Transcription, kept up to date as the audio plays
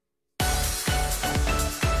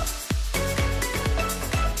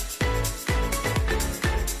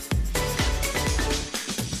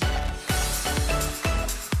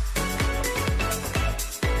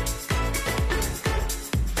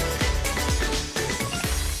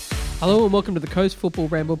Hello and welcome to the Coast Football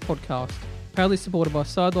Ramble podcast, proudly supported by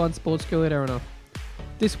Sideline Sports School at Erina.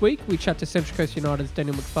 This week we chat to Central Coast United's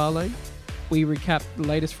Daniel McFarlane, we recap the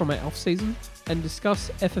latest from our off-season and discuss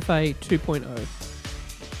FFA 2.0.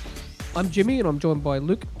 I'm Jimmy and I'm joined by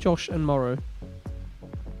Luke, Josh and Morrow.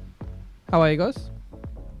 How are you guys?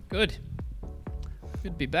 Good.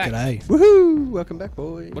 Good to be back. G'day. Woohoo! Welcome back,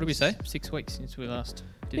 boys. What did we say? 6 weeks since we last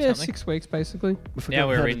did Yeah, something? 6 weeks basically. Now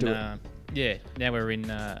we're in. Now we're in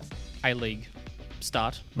A-League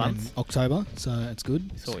start month. In October, so it's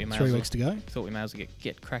good. Thought we may 3 as well- weeks to go. Thought we may as well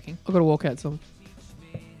get cracking. I've got a walkout song.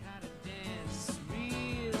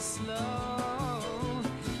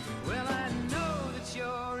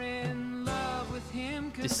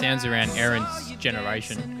 This sounds around Aaron's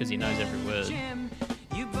generation because he knows every word.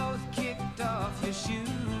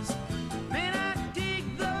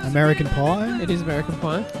 American Pie. It is American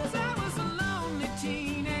Pie.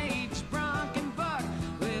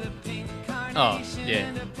 Oh,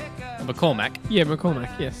 yeah. McCormack. Yeah,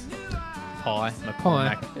 McCormack, yes. Pie. Pie.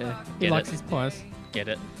 McCormack. Yeah, he Get likes it. his pies. Get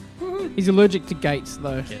it. He's allergic to gates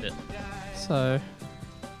though, Get it. so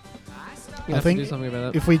you I have think to do something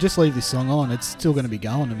about that. If we just leave this song on, it's still going to be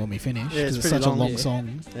going when we finish. Yeah, it's 'cause pretty such long, a long yeah.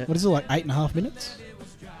 song. Yeah. What is it, like 8.5 minutes?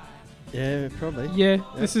 Yeah, probably. Yeah,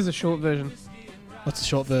 this is a short version. What's the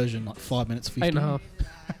short version? Like 5 minutes 50? 8.5.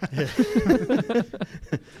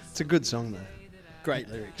 It's a good song, though. Great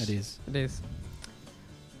lyrics. It is. It is.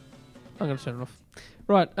 I'm going to turn it off.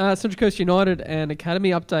 Right, Central Coast United and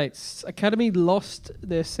Academy updates. Academy lost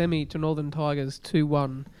their semi to Northern Tigers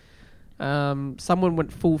 2-1. Someone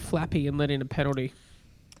went full flappy and let in a penalty.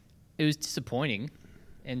 It was disappointing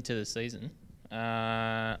end to the season.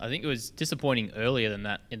 I think it was disappointing earlier than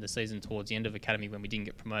that in the season towards the end of Academy when we didn't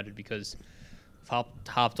get promoted because I've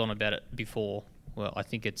harped on about it before. Well, I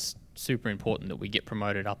think it's super important that we get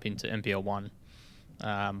promoted up into NPL 1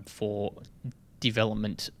 for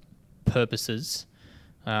development purposes.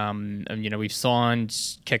 And, you know, we've signed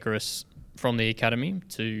Kekaris from the Academy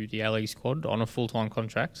to the A-League squad on a full-time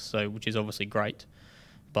contract, so which is obviously great.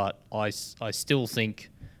 But I still think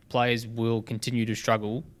players will continue to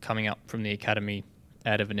struggle coming up from the Academy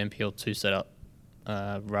out of an NPL 2 setup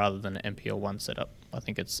rather than an NPL 1 setup. I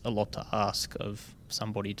think it's a lot to ask of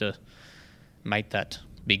somebody to make that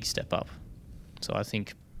big step up. So I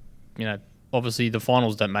think, you know, obviously the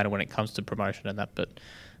finals don't matter when it comes to promotion and that, but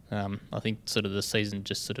I think sort of the season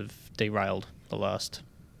just sort of derailed the last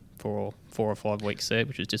 4 or 5 weeks there,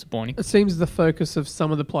 which is disappointing. It seems the focus of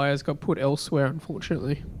some of the players got put elsewhere,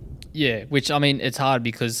 unfortunately. Yeah, which, I mean, it's hard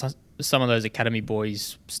because some of those academy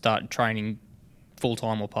boys start training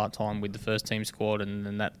full-time or part-time with the first team squad, and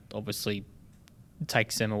then that obviously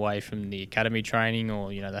takes them away from the academy training,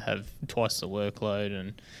 or, you know, they have twice the workload,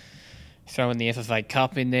 and throw in the FFA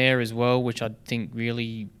Cup in there as well, which I think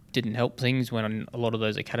really didn't help things when a lot of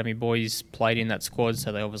those academy boys played in that squad,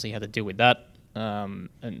 so they obviously had to deal with that. And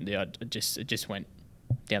yeah, it just went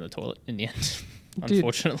down the toilet in the end,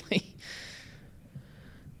 unfortunately.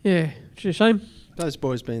 Yeah, it's a shame. Those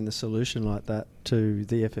boys being the solution like that to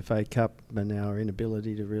the FFA Cup and our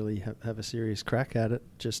inability to really have a serious crack at it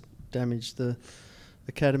just damaged the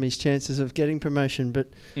Academy's chances of getting promotion. But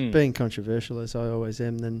being controversial, as I always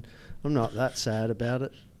am, then I'm not that sad about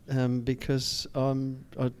it. Because I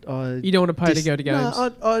You don't want to pay to go to games.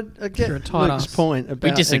 No, I get You're a tight Luke's ass. point about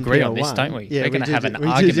We disagree NPL on this, 1. don't we? Yeah, We're going to have an we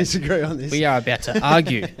argument. do disagree on this. We are about to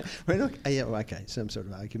argue. We're not. Yeah, well, okay, some sort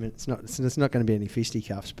of argument. It's not going to be any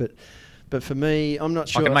fisticuffs, but for me, I'm not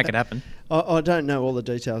sure. I can make it happen. I don't know all the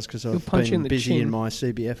details because I've punch you in been the busy chin. in my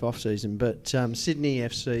CBF off season. But Sydney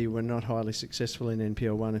FC were not highly successful in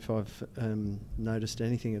NPL 1, if I've noticed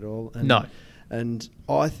anything at all. And, No. And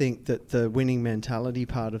I think that the winning mentality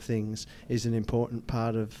part of things is an important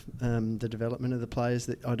part of the development of the players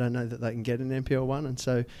that I don't know that they can get in NPL 1. And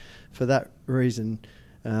so for that reason,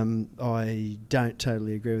 I don't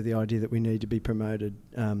totally agree with the idea that we need to be promoted.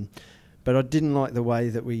 But I didn't like the way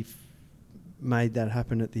that we made that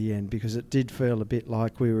happen at the end, because it did feel a bit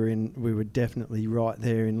like we were definitely right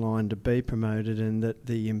there in line to be promoted, and that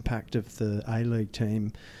the impact of the A-League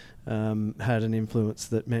team had an influence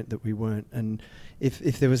that meant that we weren't. And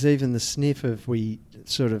if there was even the sniff of we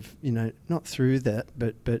sort of, you know, not through that,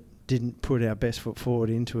 but didn't put our best foot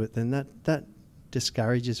forward into it, then that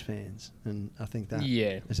discourages fans. And I think that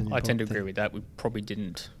is an I tend to important agree thing. with that. We probably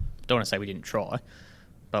didn't. Don't want to say we didn't try,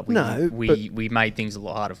 but No, we made things a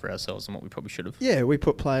lot harder for ourselves than what we probably should have. Yeah, we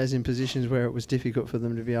put players in positions where it was difficult for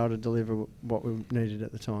them to be able to deliver what we needed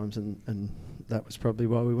at the times, and that was probably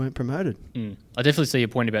why we weren't promoted. I definitely see your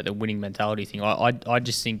point about the winning mentality thing. I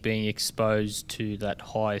just think being exposed to that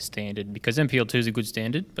higher standard, because NPL 2 is a good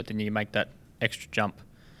standard, but then you make that extra jump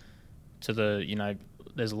to the,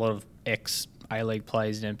 there's a lot of ex A-League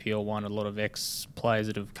players in NPL 1, a lot of ex players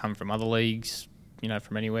that have come from other leagues,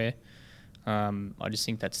 from anywhere. I just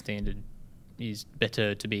think that standard is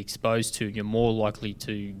better to be exposed to. You're more likely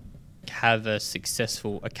to have a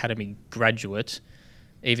successful academy graduate,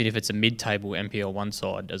 even if it's a mid-table NPL 1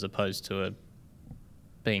 side, as opposed to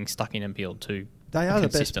being stuck in NPL 2. They are the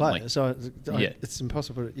best consistently. players. It's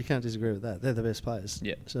impossible. You can't disagree with that. They're the best players.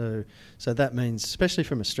 Yeah. So that means, especially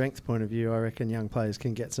from a strength point of view, I reckon young players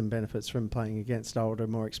can get some benefits from playing against older,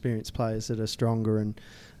 more experienced players that are stronger,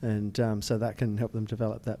 and so that can help them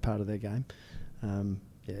develop that part of their game.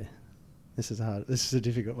 This is a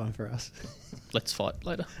difficult one for us. Let's fight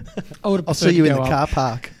later. I'll see you in the car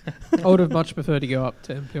park. I would have much preferred to go up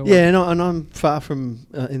to NPL 1. Yeah, and I'm far from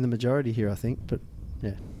in the majority here, I think, but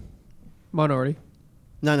yeah. Minority.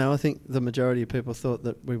 No, I think the majority of people thought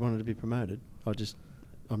that we wanted to be promoted.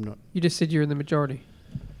 I'm not. You just said you're in the majority.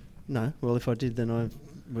 No, well, if I did, then I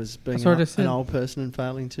was being That's what I said. an old person and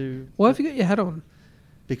failing to... Why have you got your hat on?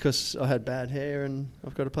 Because I had bad hair and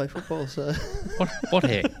I've got to play football, so... What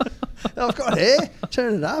hair? I've got hair.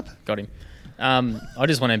 Turn it up. Got him. I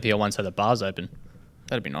just want NPL 1 so the bar's open.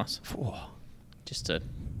 That'd be nice. Just to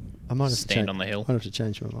I might have stand on the hill. Might have to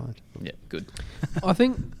change my mind. Yeah, good. I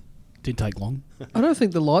think... Didn't take long. I don't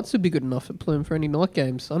think the lights would be good enough at Plume for any night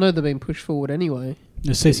games. I know they've been pushed forward anyway.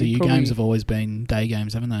 The CCU games have always been day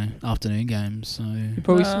games, haven't they? Afternoon games. So You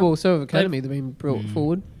probably so have Academy. They've been brought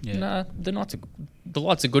forward. yeah. Nah, the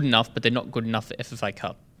lights are good enough, but they're not good enough for FFA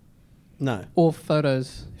Cup. No, Or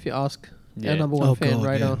photos, if you ask Yeah. our number one fan, God,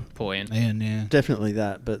 Radar. yeah. Poor Ian. And yeah. definitely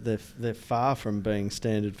that, but they're far from being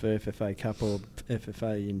standard for FFA Cup or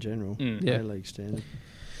FFA in general. Yeah. A-League standard.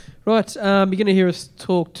 Right, you're going to hear us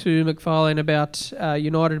talk to McFarlane about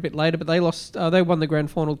United a bit later, but they lost. They won the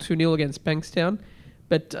grand final 2-0 against Bankstown,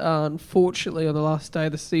 but unfortunately on the last day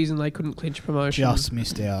of the season they couldn't clinch promotion. Just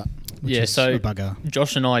missed out. Which Yeah, is so a bugger.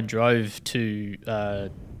 Josh and I drove to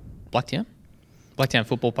Blacktown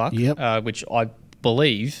Football Park, which I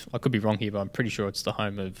believe, I could be wrong here, but I'm pretty sure it's the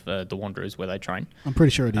home of the Wanderers where they train. I'm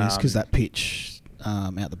pretty sure it is because that pitch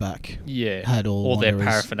out the back had all their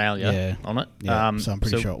Wanderers. paraphernalia on it. Yeah, so I'm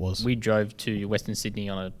pretty sure it was. We drove to Western Sydney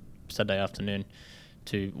on a Saturday afternoon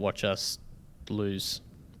to watch us lose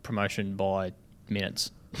promotion by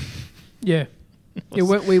minutes. Yeah. Yeah,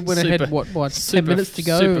 we went ahead, what 10 minutes to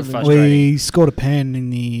go? Super and then- frustrating. We scored a pen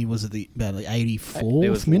in about the 84th It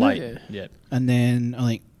was minute, late. Yeah. and then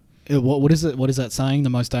I think what is it? What is that saying? The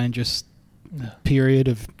most dangerous period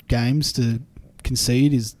of games to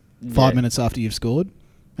concede is 5 minutes after you've scored,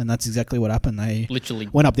 and that's exactly what happened. They Literally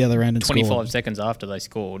went up the other end and 25 scored. seconds after they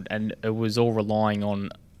scored, and it was all relying on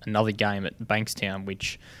another game at Bankstown,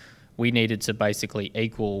 which we needed to basically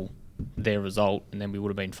equal their result, and then we would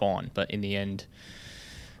have been fine. But in the end,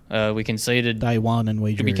 we conceded. They won, and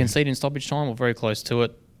we drew. We conceded in stoppage time, or very close to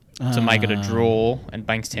it, to make it a draw, and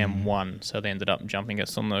Bankstown won. So they ended up jumping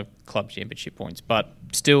us on the club championship points. But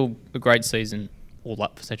still a great season, all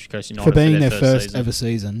up for Central Coast United for being their first season. ever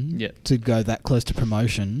season. Yeah. To go that close to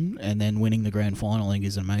promotion and then winning the grand final, I think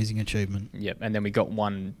is an amazing achievement. Yep, and then we got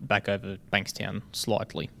one back over Bankstown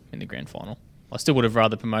slightly in the grand final. I still would have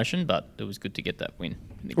rather promotion, but it was good to get that win.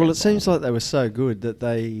 Well, it seems like they were so good that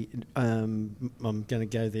they. I'm going to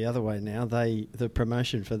go the other way now. The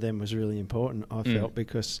promotion for them was really important. I felt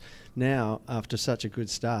because now after such a good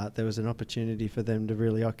start, there was an opportunity for them to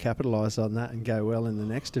really capitalise on that and go well in the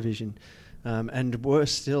next division. And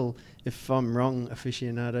worse still, if I'm wrong,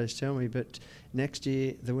 aficionados tell me, but next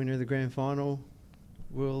year the winner of the grand final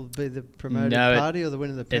will be the promoted party or the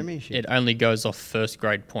winner of the premiership? It only goes off first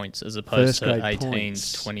grade points as opposed to 18s,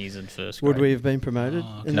 points. 20s and first grade. Would we have been promoted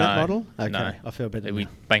in that model? Okay, No. I feel better now.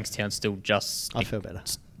 Bankstown still just I feel better.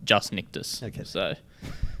 Just nicked us. Okay. So,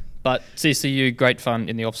 but CCU, great fun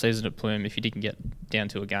in the off-season at Plume. If you didn't get down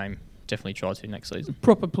to a game, definitely try to next season.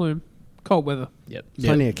 Proper Plume. Cold weather. Yep.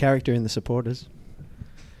 Plenty of character in the supporters.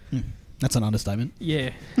 That's an understatement.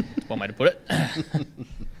 Yeah. That's one way to put it.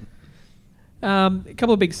 A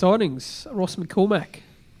couple of big signings. Ross McCormack.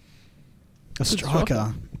 A striker.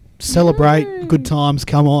 striker. Celebrate. Yay. Good times.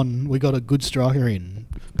 Come on. We got a good striker in.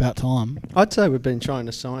 About time. I'd say we've been trying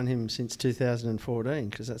to sign him since 2014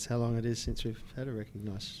 because that's how long it is since we've had a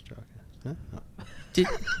recognised striker. Huh?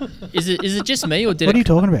 Oh. Is it just me or did What are you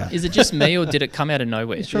talking about? Is it just me or did it come out of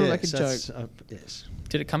nowhere? He's trying to make a Yes, joke. yes.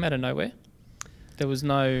 Did it come out of nowhere? There was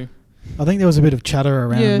no. I think there was a bit of chatter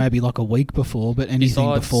around Yeah. maybe like a week before, but anything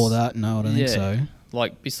Besides- before that, no, I don't think Yeah. so.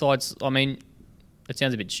 Like, besides, I mean, it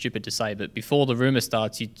sounds a bit stupid to say, but before the rumour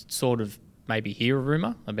starts, you sort of maybe hear a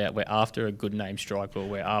rumour about we're after a good name striker or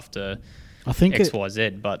we're after I think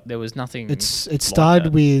XYZ, but there was nothing. it like started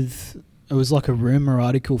that. with it was like a rumour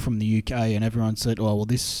article from the UK, and everyone said, "Oh, well,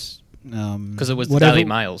 this." Because it was the Daily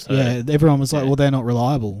Mail. So yeah, everyone was like, yeah. "Well, they're not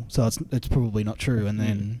reliable, so it's probably not true." And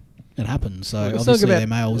then it happened. So It was obviously something their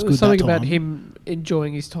mail was it good something that time. about him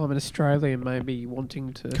enjoying his time in Australia and maybe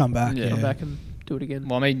wanting to come back. Yeah. Yeah. come back and do it again.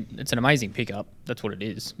 Well, I mean, it's an amazing pickup. That's what it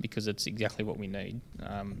is, because it's exactly what we need.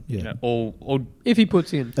 You know, all If he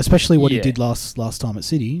puts in. Especially what he Yeah. did last time at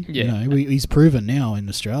City. Yeah. You know, he's proven now in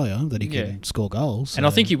Australia that he can Yeah. score goals. and I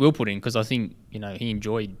so- think he will put in, because I think, you know, he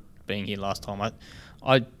enjoyed being here last time.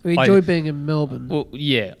 We enjoy being in Melbourne, Well,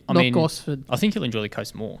 yeah. I not mean, Gosford. I think he'll enjoy the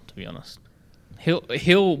coast more, to be honest.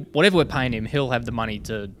 He'll whatever we're paying him, he'll have the money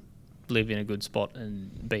to live in a good spot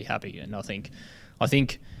and be happy. And I think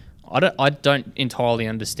I don't entirely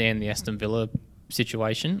understand the Aston Villa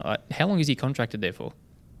situation. How long is he contracted there for?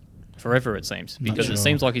 Forever, it seems, Not because sure. it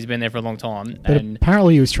seems like he's been there for a long time. But And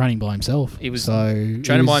apparently he was training by himself. He was so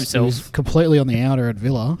training by he was himself. completely on the outer at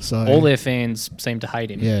Villa. So all their fans seem to hate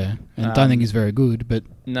him. yeah, and don't think Um, he's very good. But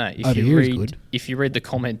No, Over here is good. if you read the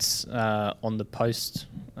comments on the post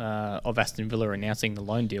of Aston Villa announcing the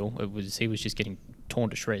loan deal, he was just getting torn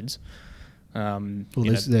to shreds. well,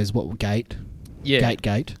 You know, there's what Gate. yeah,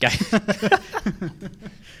 Gate.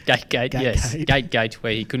 Gate, yes, Gate. Gate,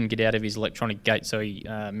 where he couldn't get out of his electronic gate, so he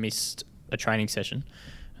missed a training session,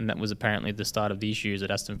 and that was apparently the start of the issues at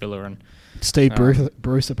Aston Villa. And Steve Um,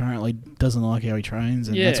 Bruce apparently doesn't like how he trains,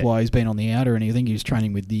 and that's Yeah. why he's been on the outer. And I think he was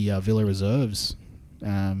training with the Villa reserves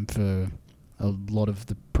for a lot of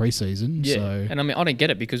the preseason. yeah, So and I mean, I don't get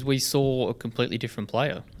it, because we saw a completely different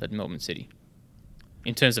player at Melbourne City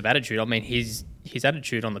in terms of attitude. I mean, his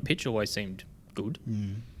attitude on the pitch always seemed good.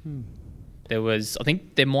 I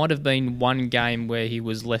think there might have been one game where he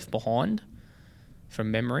was left behind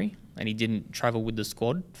from memory, and he didn't travel with the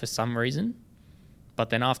squad for some reason. But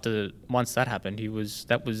then once that happened,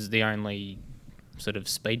 that was the only sort of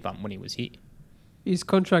speed bump when he was here. He's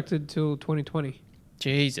contracted till 2020.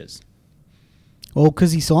 Jesus. well,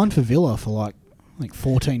 because he signed for Villa for like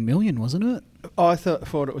 14 million, wasn't it? I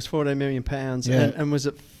thought it was £14 million, Yeah. and was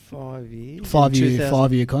it 5 years?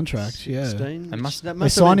 5 year contract. Yeah. 16? They must- That They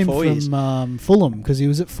must have signed been him 4 years. from Fulham because he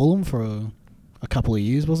was at Fulham for a couple of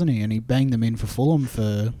years, wasn't he? And he banged them in for Fulham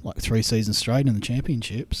for like 3 seasons straight in the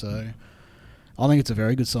Championship. So I think it's a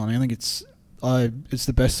very good signing. I think it's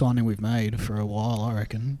the best signing we've made for a while, I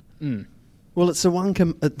reckon. Mm. Well, it's the one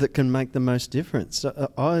that can make the most difference.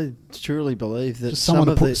 I truly believe that Just some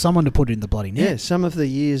someone to put in the bloody net. some of the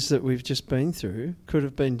years that we've just been through could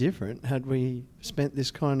have been different had we spent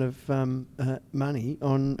this kind of money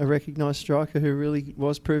on a recognised striker who really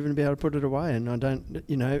was proven to be able to put it away. And I don't,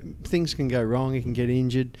 things can go wrong. You can get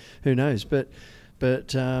injured. Who knows? But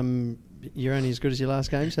you're only as good as your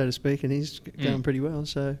last game, so to speak, and he's going pretty well.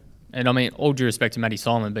 So, And I mean, all due respect to Matty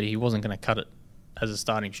Simon, but he wasn't going to cut it as a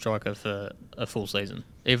starting striker for a full season,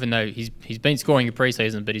 even though he's been scoring in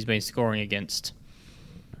pre-season, but he's been scoring against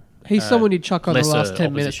He's someone you chuck on the lesser last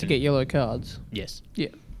 10 minutes to opposition. get yellow cards. yes, Yeah.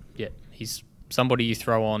 yeah. He's somebody you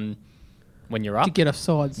throw on when you're up, To get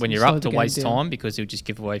offsides. when you're slow up the to game waste down. time, because he'll just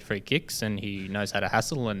give away free kicks, and he knows how to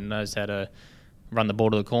hassle and knows how to run the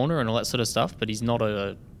ball to the corner and all that sort of stuff. But he's not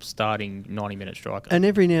a starting 90-minute striker. and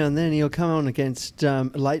every now and then he'll come on against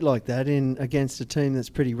late like that against a team that's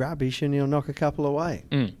pretty rubbish, and he'll knock a couple away.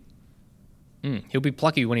 He'll be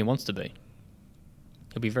plucky when he wants to be.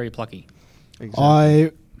 He'll be very plucky. Exactly.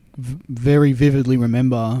 I very vividly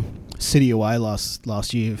remember City away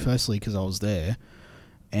last year, firstly because I was there,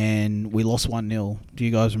 and we lost 1-0. Do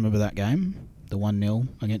you guys remember that game? The 1-0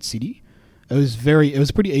 against City? It was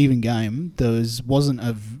a pretty even game. There wasn't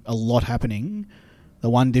a lot happening. The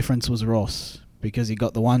one difference was Ross, because he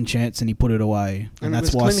got the one chance and he put it away, and it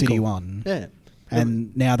that's was why City clinical. won. Yeah.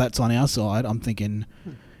 And now that's on our side. I'm thinking,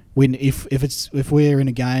 if we're in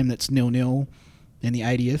a game that's 0-0 in the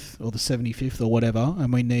 80th or the 75th or whatever,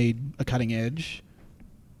 and we need a cutting edge,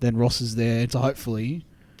 then Ross is there to hopefully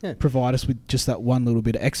provide us with just that one little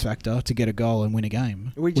bit of X factor to get a goal and win a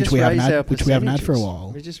game, We which just we haven't raise our had, which we haven't had for a percentages.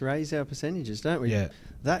 while. We just raise our percentages, don't we? Yeah.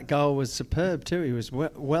 That goal was superb too. He was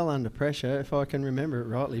well under pressure. If I can remember it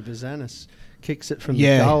rightly, Bazanis kicks it from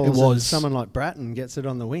Yeah, the goals. it was. And someone like Bratton gets it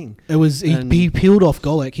on the wing. It was And- he peeled off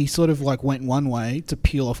Golek. He sort of like went one way to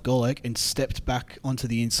peel off Golek and stepped back onto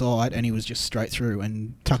the inside, and he was just straight through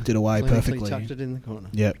and tucked it away Clinically perfectly. tucked it in the corner.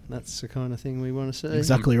 Yep. That's the kind of thing we want to see.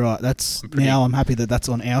 Exactly right. That's now I'm happy that that's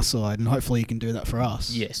on our side, and hopefully you can do that for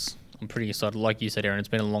us. Yes, I'm pretty excited. Like you said, Aaron, it's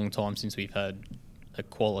been a long time since we've had a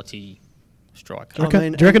quality striker. Do you reckon, I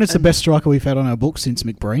mean, do you reckon it's the and- best striker we've had on our books since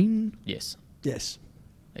McBreen? Yes, Yes.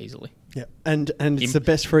 easily. Yeah. And it's Im- the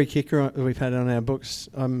best free kicker we've had on our books.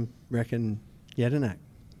 I reckon Jedinak.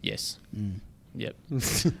 Yes. Yep.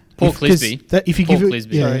 Poor Clisby. That, if you Poor give it,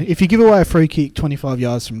 Clisby. yeah, Sorry. if you give away a free kick 25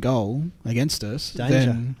 yards from goal against us, Danger.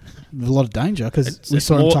 then there's a lot of danger because we It's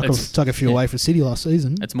saw him more- tuck a few yeah. away for City last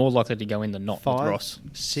season. It's more likely to go in than not with 5, Ross.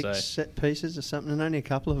 6 So- set pieces or something, and only a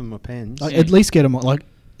couple of them were pens. Like, at least get him on, like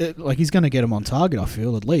he's going to get him on target. I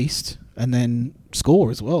feel at least, and then score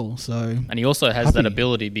as well. So And he also has that Happy.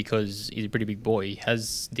 ability because he's a pretty big boy. He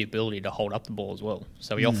has the ability to hold up the ball as well.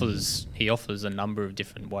 So he offers a number of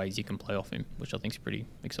different ways you can play off him, which I think is pretty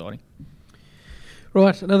exciting.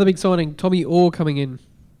 Right, another big signing, Tommy Orr coming in.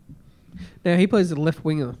 Now, he plays the left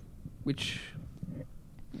winger, which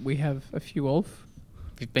we have a few of.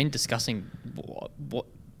 We've been discussing what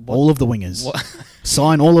all of the wingers, what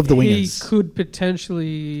sign all of the He wingers. could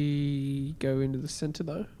potentially go into the centre,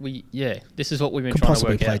 though. this is what we've been Could trying to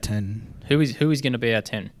possibly work play out. 10. Who is going to be our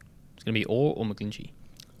 10? It's going to be Orr or McGlinchey.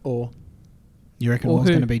 Or You reckon Or Orr's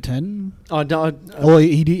who? going to be 10? I don't. Oh,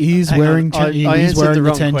 he's hang on, wearing I he's answered wearing the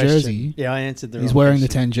wrong 10 question. jersey. Yeah, I answered the He's wrong wearing the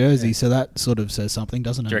question. 10 jersey, Yeah. so that sort of says something,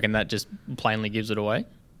 doesn't Do it? you reckon that just plainly gives it away?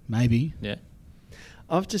 Maybe. Yeah.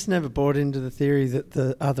 I've just never bought into the theory that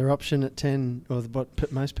the other option at 10, or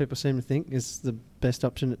what most people seem to think is the best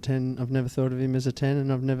option at 10. I've never thought of him as a 10,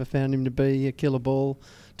 and I've never found him to be a killer ball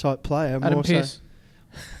type player. Adam More so- Pearce.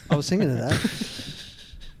 I was thinking of that.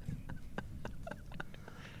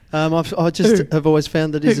 I just Who? have always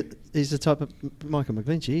found that Who? he's the type of Michael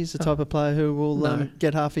McGlinchey. He's the Oh. type of player who will No.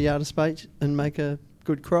 get half a yard of space and make a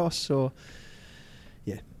good cross. Or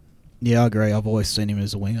Yeah, I agree. I've always seen him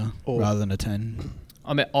as a winger Or- rather than a 10.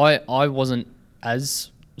 I mean, I wasn't as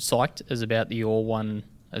psyched as about the Orr one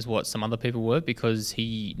as what some other people were because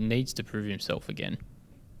he needs to prove himself again.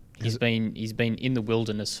 He's been in the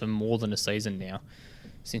wilderness for more than a season now,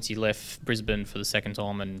 since he left Brisbane for the second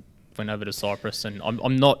time and went over to Cyprus. And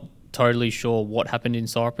I'm not totally sure what happened in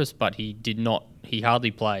Cyprus, but he hardly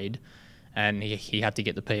played, and he had to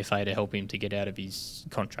get the PFA to help him to get out of his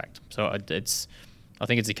contract. So I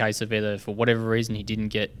think it's a case of either for whatever reason he didn't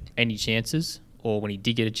get any chances, or when he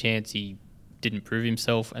did get a chance he didn't prove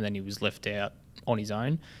himself and then he was left out on his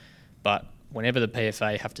own. But whenever the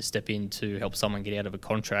PFA have to step in to help someone get out of a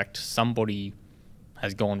contract, somebody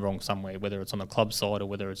has gone wrong somewhere, whether it's on the club side or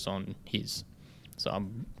whether it's on his. So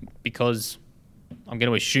because I'm going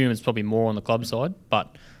to assume it's probably more on the club side,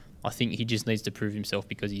 but I think he just needs to prove himself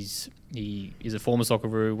because he is a former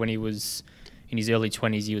Socceroo. When he was in his early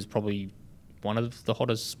 20s, he was probably one of the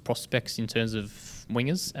hottest prospects in terms of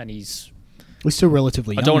wingers, and he's still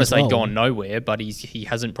relatively young. I don't want as to say well. gone nowhere, but he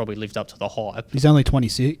hasn't probably lived up to the hype. He's only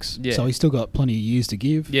 26, Yeah. so he's still got plenty of years to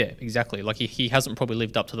give. Yeah, exactly. Like he hasn't probably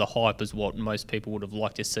lived up to the hype as what most people would have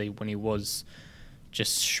liked to see when he was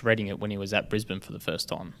just shredding it when he was at Brisbane for the first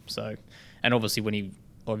time. So, and obviously when he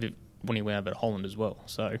went over to Holland as well.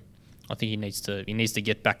 So, I think he needs to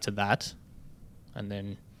get back to that, and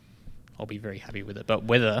then I'll be very happy with it. But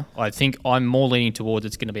whether I think I'm more leaning towards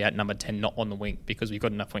it's going to be at number 10, not on the wing, because we've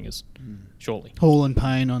got enough wingers, surely. Hall and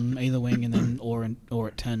Payne on either wing, and then or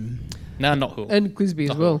at 10. No, not Hull. And Clisby as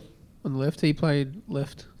Not well Hall. on the left. He played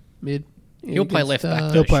left mid. He'll play against, left back,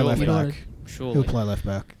 though. He'll play surely. left United. back. Surely. He'll play left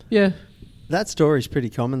back. Yeah. that story's pretty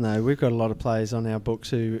common though. We've got a lot of players on our books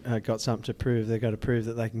who got something to prove. They've got to prove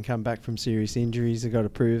that they can come back from serious injuries. They've got to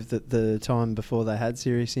prove that the time before they had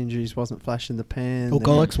serious injuries wasn't flash in the pan. Or They've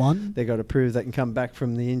got- Golik's one. They've got to prove they can come back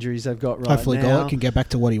from the injuries they've got right Hopefully now. Golik can get back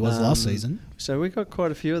to what he was last Um, season. So we've got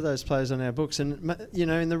quite a few of those players on our books, and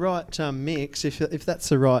in the right mix, if that's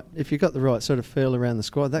the right, if you've got the right sort of feel around the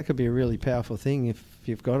squad, that could be a really powerful thing. If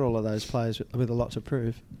you've got all of those players with a lot to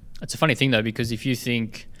prove. It's a funny thing though, because if you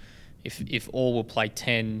think if all will play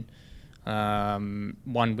 10,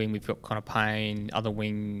 one wing we've got kind of Payne, other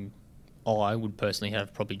wing I would personally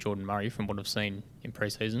have probably Jordan Murray from what I've seen in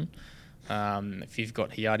pre-season. If you've got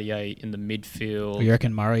Hiardier in the midfield, You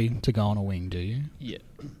reckon Murray to go on a wing, do you? yeah,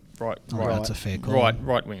 right, Oh, right, that's a fair call.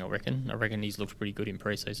 right wing. I reckon he's looked pretty good in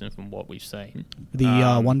pre-season from what we've seen.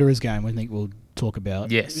 The Wanderers game, I think we'll talk about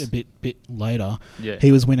Yes. a bit later. Yeah,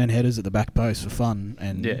 He was winning headers at the back post for fun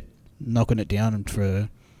and Yeah. knocking it down for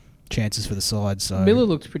chances for the side. So Miller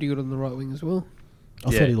looked pretty good on the right wing as well.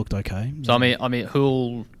 I Yeah. thought he looked okay. So I mean,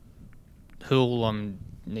 who'll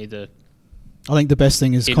neither. I think the best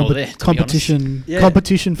thing is In or there, to be competition. Yeah.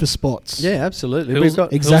 Competition for spots. Yeah, absolutely. Hill's- We've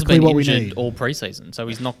got Ex- exactly Hill's been what we injured need. all pre-season, so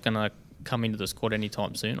he's not going to come into the squad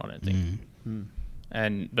anytime soon. I don't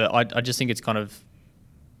think. But I just think it's kind of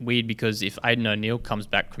weird because if Aidan O'Neill comes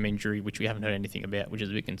back from injury, which we haven't heard anything about, which is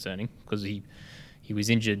a bit concerning because he was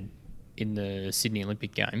injured in the Sydney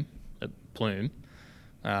Olympic game at Plume,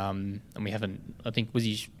 and we haven't. I think was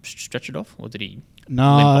he stretched off or did he? limp No,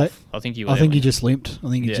 off? I think he. I think he just limped. I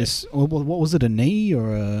think he Yeah. just. What was it? A knee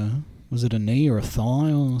or a? Was it a knee or a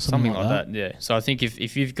thigh or something like that? Yeah. So I think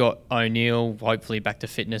if you've got O'Neill hopefully back to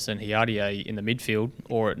fitness and Hiardier in the midfield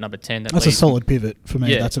or at number 10, That's a solid pivot for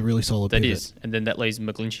me. Yeah, that's a really solid that pivot. is. And then that leaves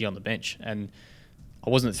McGlinchey on the bench. And I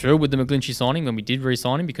wasn't thrilled with the McGlinchey signing when we did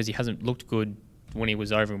re-sign him because he hasn't looked good when he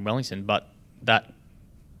was over in Wellington. But that,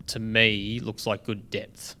 to me, looks like good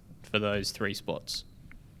depth for those three spots.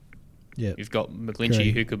 Yeah. You've got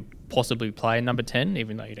McGlinchey who could possibly play number 10,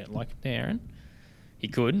 even though you don't like Aaron. He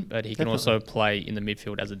could, but he can also play in the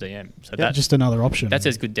midfield as a DM. So that's just another option. That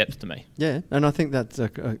says good depth to me. Yeah, and I think that's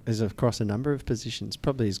is across a number of positions,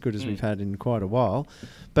 probably as good as we've had in quite a while.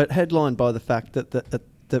 But headlined by the fact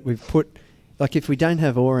that we've put, like, if we don't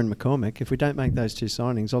have Orr and McCormack, if we don't make those two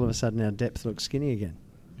signings, all of a sudden our depth looks skinny again.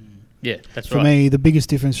 Yeah, that's For right. For me, the biggest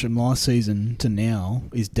difference from last season to now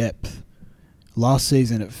is depth. Last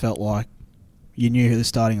season, it felt like you knew who the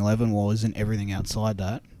starting 11 was, and everything outside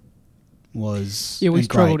that was we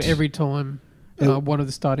struggled great. every time one of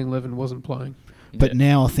the starting 11 wasn't playing. But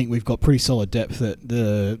now I think we've got pretty solid depth. That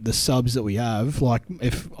the subs that we have, like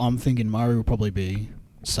if I'm thinking Murray will probably be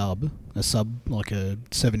a sub like a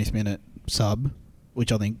 70th minute sub,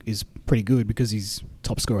 which I think is pretty good because he's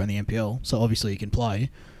top scorer in the NPL. So obviously he can play.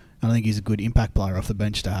 And I think he's a good impact player off the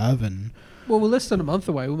bench to have. And well, we're less than a month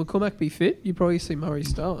away. Will McCormack be fit? You probably see Murray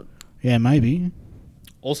start. Yeah, maybe.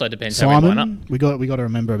 Also depends how we line up. We got to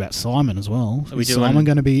remember about Simon as well. Is Simon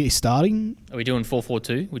going to be starting? Are we doing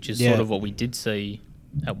 4-4-2, which is sort of what we did see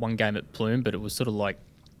at one game at Plume, but it was sort of like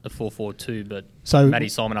a 4-4-2, but Matty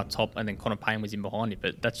Simon up top and then Connor Payne was in behind it.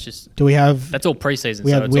 But that's just that's all pre-season.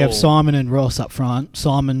 We have Simon and Ross up front.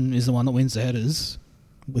 Simon is the one that wins the headers,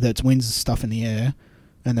 that wins stuff in the air,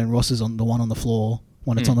 and then Ross is on the one on the floor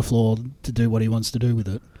when it's on the floor to do what he wants to do with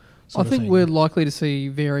it. I think we're likely to see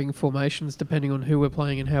varying formations depending on who we're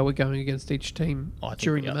playing and how we're going against each team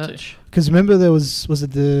during the match. Because remember, there was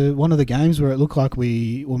it one of the games where it looked like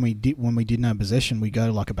when we didn't have possession, we go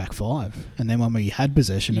to like a back five, and then when we had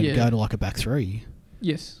possession, it'd go to like a back three.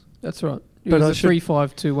 Yes, that's right. It was a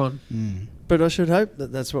 3-5-2-1. But I should hope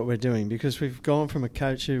that that's what we're doing, because we've gone from a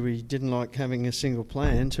coach who we didn't like having a single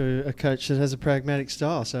plan to a coach that has a pragmatic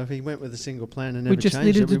style. So if he went with a single plan and never changed it,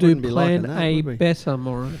 we just needed to do plan A better,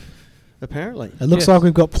 Mauro. Apparently, it looks like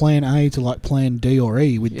we've got plan A to like plan D or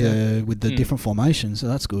E with the different formations, so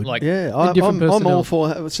that's good. I'm all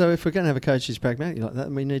for. So if we're going to have a coach who's pragmatic like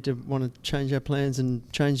that, we need to want to change our plans and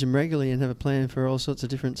change them regularly and have a plan for all sorts of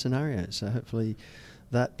different scenarios. So hopefully,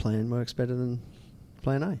 that plan works better than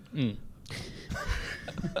plan A.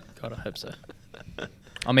 God, I hope so.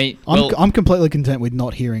 I mean, I'm completely content with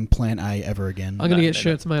not hearing plan A ever again. I'm going to get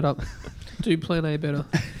shirts made up. Do plan A better.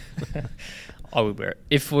 I would wear it.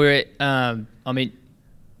 If we're, I mean,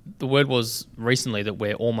 the word was recently that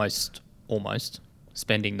we're almost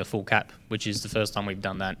spending the full cap, which is the first time we've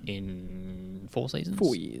done that in 4 seasons.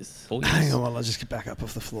 4 years. 4 years. Hang on, while I just get back up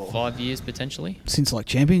off the floor. 5 years potentially. Since like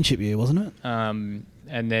championship year, wasn't it?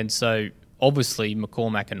 And then so obviously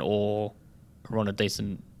McCormack and Orr are on a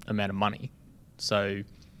decent amount of money, so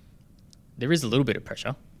there is a little bit of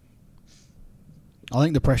pressure. I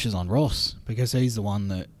think the pressure's on Ross because he's the one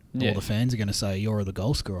that all the fans are going to say, you're the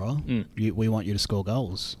goal scorer. We want you to score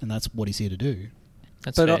goals, and that's what he's here to do.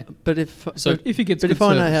 That's fair. But if if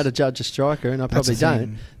I know how to judge a striker, and I probably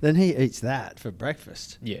don't, then he eats that for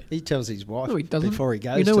breakfast. Yeah, he tells his wife before he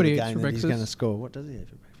goes to the game that he's going to score. What does he eat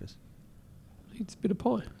for breakfast? He eats a bit of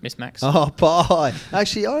pie. Miss Max. Oh, pie!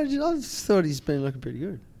 Actually, I just thought he's been looking pretty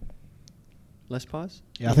good. Less pies?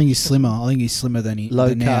 Yeah, I think he's slimmer. I think he's slimmer than he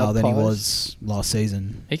pies. was last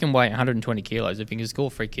season. He can weigh 120 kilos. If he can score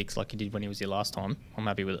free kicks like he did when he was here last time, I'm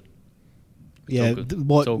happy with it.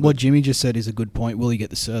 What Jimmy just said is a good point. Will he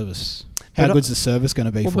get the service? How good's the service going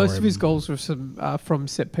to be for him? Most of his goals were from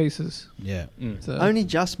set pieces. Yeah. So only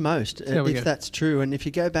just most, if that's true. And if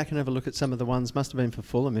you go back and have a look at some of the ones, must have been for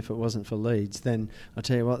Fulham if it wasn't for Leeds, then I'll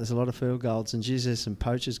tell you what, there's a lot of field goals. And geez, there's some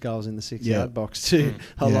poachers' goals in the 6-yard box too.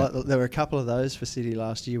 There were a couple of those for City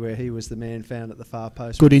last year where he was the man found at the far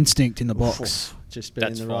post. Good instinct in the box. Just be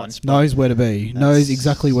in the right spot. Knows where to be. Knows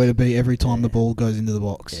exactly where to be every time the ball goes into the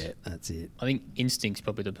box. Yeah, that's it. I think instinct's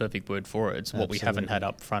probably the perfect word for it. It's what we haven't had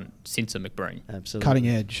up front since a McBreen. Absolutely. Cutting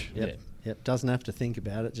edge. Yep. Doesn't have to think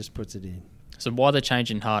about it, just puts it in. So why the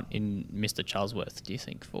change in heart in Mr. Charlesworth, do you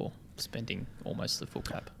think, for spending almost the full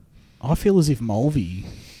cap? I feel as if Mulvey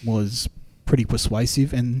was pretty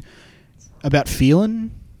persuasive. And about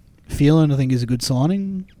Phelan, I think, is a good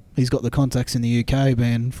signing. He's got the contacts in the UK,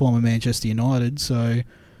 being former Manchester United, so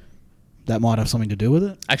that might have something to do with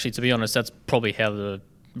it. Actually, to be honest, that's probably how the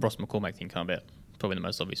Ross McCormack thing came about. Probably the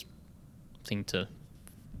most obvious thing to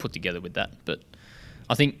put together with that. But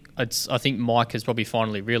I think Mike has probably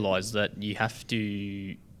finally realised that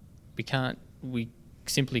we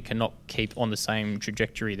simply cannot keep on the same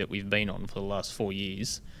trajectory that we've been on for the last 4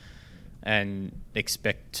 years and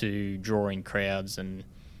expect to draw in crowds and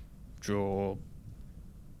draw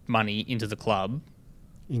money into the club.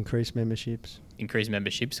 Increase memberships,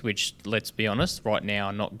 which, let's be honest, right now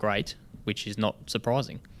are not great, which is not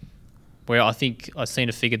surprising. Where I think I seen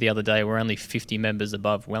a figure the other day, we're only 50 members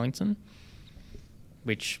above Wellington,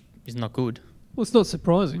 which is not good. Well, it's not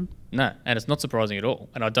surprising. No, and it's not surprising at all.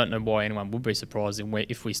 And I don't know why anyone would be surprised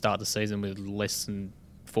if we start the season with less than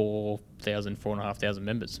 4,500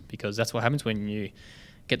 members, because that's what happens when you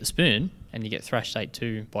get the spoon and you get thrashed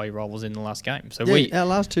 8-2 by your rivals in the last game. So our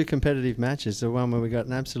last two competitive matches, the one where we got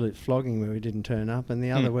an absolute flogging where we didn't turn up, and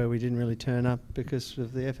the other where we didn't really turn up because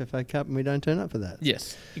of the FFA Cup, and we don't turn up for that.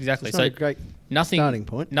 Yes, exactly. So it's not a great starting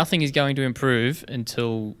point. Nothing is going to improve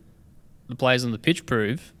until the players on the pitch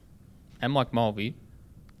prove, and Mike Mulvey,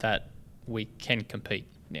 that we can compete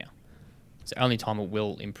now. It's the only time it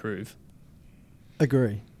will improve.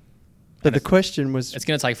 Agree. But the question was... It's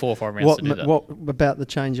going to take 4 or 5 rounds to do that. What about the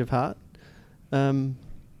change of heart? I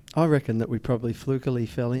reckon that we probably flukily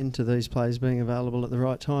fell into these players being available at the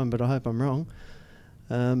right time, but I hope I'm wrong.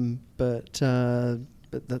 But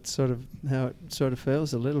that's sort of how it sort of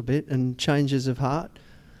feels a little bit. And changes of heart,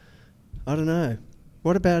 I don't know.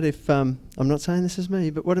 What about if... I'm not saying this is me,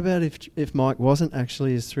 but what about if Mike wasn't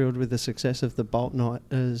actually as thrilled with the success of the Bolt night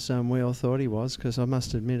as we all thought he was? Because I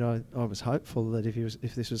must admit I was hopeful that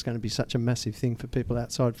if this was going to be such a massive thing for people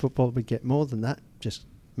outside football, we'd get more than that, just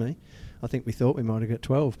me. I think we thought we might have got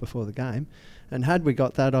 12 before the game. And had we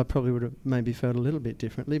got that, I probably would have maybe felt a little bit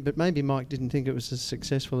differently. But maybe Mike didn't think it was as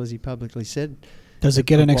successful as he publicly said. Does it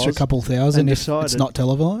get an extra couple thousand if it's not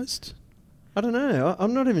televised? I don't know.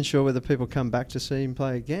 I'm not even sure whether people come back to see him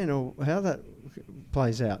play again or how that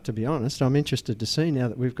plays out, to be honest. I'm interested to see now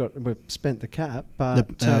that we've spent the cap.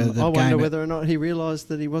 But I wonder whether or not he realised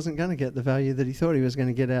that he wasn't going to get the value that he thought he was going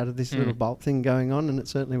to get out of this little Bolt thing going on, and it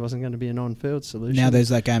certainly wasn't going to be an on-field solution. Now there's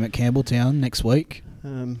that game at Campbelltown next week.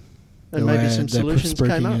 And maybe some solutions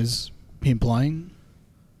came up. Is him playing.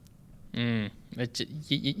 You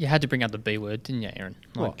had to bring up the B word, didn't you, Aaron?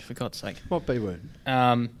 What? For God's sake. What B word?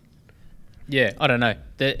 Yeah, I don't know.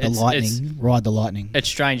 Ride the lightning. It's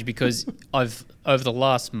strange because over the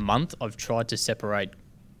last month, I've tried to separate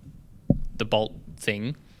the Bolt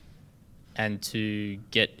thing and to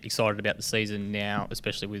get excited about the season now,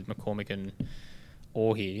 especially with McCormick and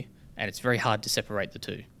Orr here, and it's very hard to separate the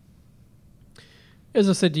two. As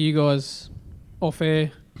I said to you guys off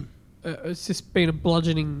air, it's just been a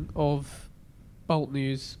bludgeoning of Bolt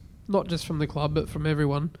news, not just from the club, but from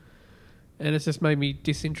everyone. And it's just made me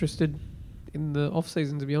disinterested in the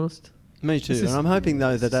off-season, to be honest. Me too. And I'm hoping,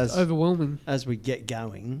 though, that as we get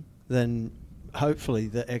going, then hopefully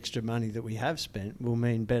the extra money that we have spent will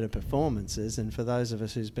mean better performances. And for those of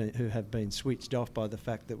us who have been switched off by the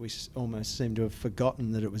fact that we almost seem to have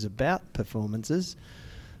forgotten that it was about performances,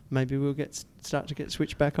 maybe we'll start to get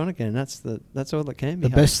switched back on again. That's all that can be.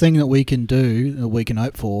 The best thing that we can do, that we can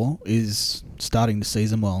hope for, is starting the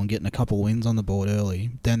season well and getting a couple of wins on the board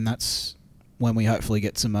early. Then that's when we hopefully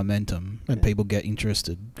get some momentum and people get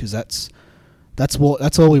interested, because that's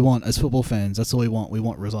all we want as football fans. That's all we want. We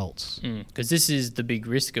want results. Because this is the big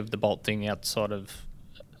risk of the Bolt thing outside of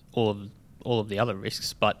all of the other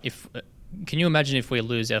risks. But can you imagine if we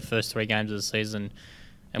lose our first 3 games of the season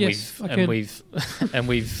and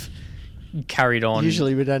we've carried on?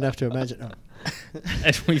 Usually we don't have to imagine.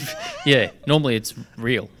 And normally it's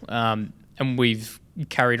real. And we've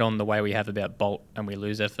carried on the way we have about Bolt and we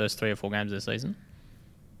lose our first 3 or 4 games of the season.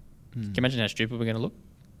 Can you imagine how stupid we're going to look?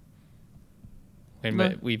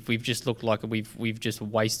 No. We've just looked like we've just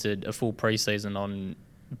wasted a full preseason on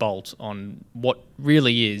Bolt, on what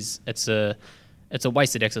really is it's a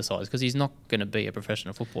wasted exercise, because he's not going to be a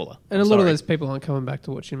professional footballer. And a lot of those people aren't coming back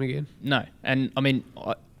to watch him again. No, and I mean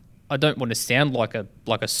I don't want to sound like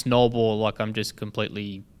a snob or like I'm just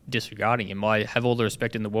completely disregarding him. I have all the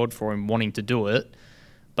respect in the world for him wanting to do it,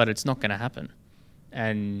 but it's not going to happen.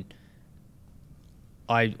 And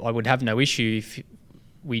I would have no issue if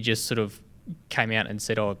we just sort of came out and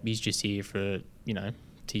said, oh, he's just here for,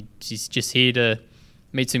 he's just here to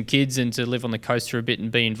meet some kids and to live on the coast for a bit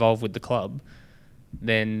and be involved with the club,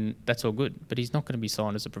 then that's all good. But he's not going to be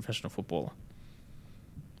signed as a professional footballer.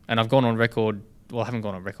 And I've gone on record. Well, I haven't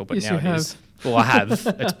gone on record, but yes, now it is. Well, I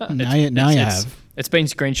have. Now you have. It's been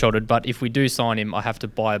screenshotted, but if we do sign him, I have to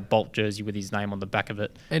buy a Bolt jersey with his name on the back of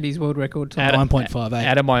it. And his world record time. 1.58.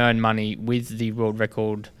 Out of my own money with the world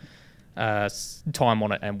record time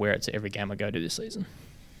on it, and wear it to every game I go to this season.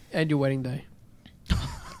 And your wedding day.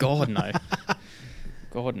 God, no.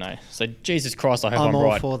 God, no. So, Jesus Christ, I hope I'm I'm all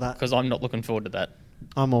right. for that. Because I'm not looking forward to that.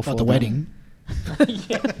 I'm all for Not the that. wedding.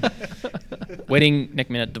 Wedding, next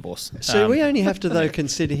minute, divorce. So we only have to, though,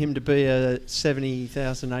 consider him to be a $70,000,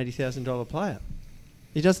 $80,000 player.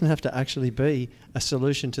 He doesn't have to actually be a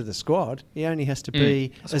solution to the squad. He only has to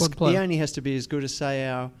be A squad player. he only has to be as good as, say,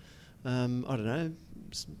 our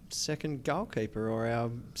second goalkeeper or our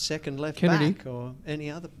second left Kennedy. back or any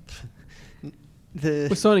other.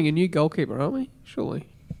 We're signing a new goalkeeper, aren't we? Surely.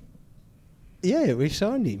 Yeah, we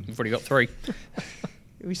signed him. We've already got 3.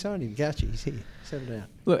 We signed him. Gouchy, he's here. 7 out.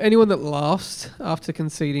 Look, anyone that laughs after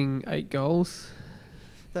conceding 8 goals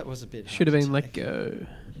That was a bit. should have hard been to let take. go.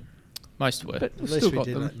 Most were. But At we've least still we got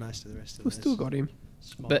did them. let most of the rest of We've those still got him.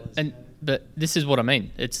 smilers But this is what I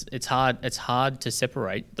mean. It's hard to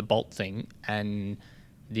separate the Bolt thing and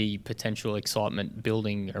the potential excitement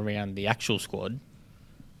building around the actual squad,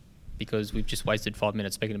 because we've just wasted 5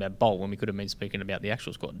 minutes speaking about Bolt when we could have been speaking about the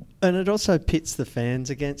actual squad. And it also pits the fans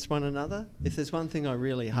against one another. If there's one thing I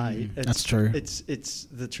really hate, that's true. It's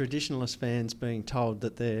the traditionalist fans being told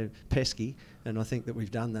that they're pesky, and I think that we've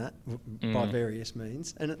done that by various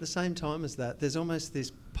means. And at the same time as that, there's almost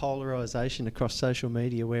this polarisation across social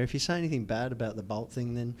media where if you say anything bad about the Bolt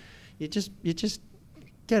thing, then you just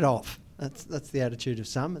get off. That's the attitude of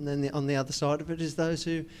some, and then on the other side of it is those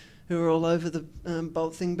who are all over the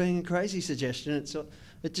Bolt thing being a crazy suggestion.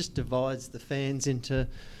 It just divides the fans into...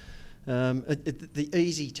 the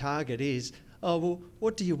easy target is, oh, well,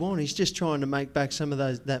 what do you want? He's just trying to make back some of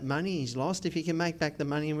that money he's lost. If he can make back the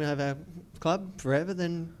money and we have our club forever,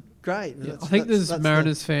 then great. Yeah, I think there's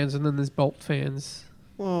Mariners fans and then there's Bolt fans.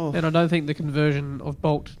 Well, And I don't think the conversion of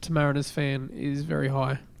Bolt to Mariners fan is very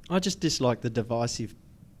high. I just dislike the divisive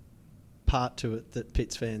part to it that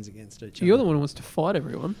pits fans against each other. You're the one who wants to fight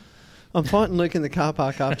everyone. I'm fighting Luke in the car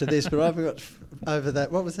park after this, but I haven't got over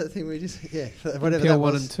that. What was that thing we just... Yeah, whatever MPL that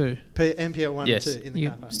 1 was. and 2. MPL 1 Yes. and 2 in the You-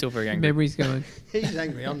 car park. Still very angry. Memories going. He's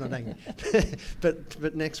angry. I'm not angry.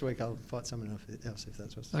 but next week I'll fight someone else if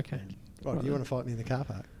that's what's Okay. planned. Right, Right do you then. want to fight me in the car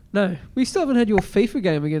park? No, we still haven't had your FIFA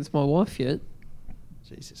game against my wife yet.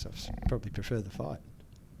 Jesus, I probably prefer the fight.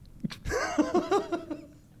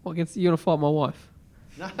 What, against you want to fight my wife?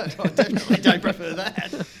 No, I definitely don't prefer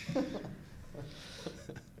that.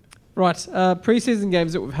 Right, pre-season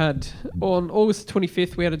games that we've had. On August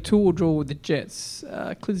 25th, we had a 2-2 draw with the Jets.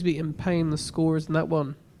 Clisby and Payne, the scorers in that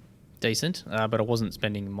one. Decent, but I wasn't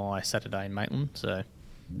spending my Saturday in Maitland, so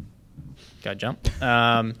go jump.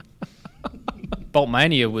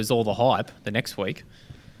 Boltmania was all the hype the next week.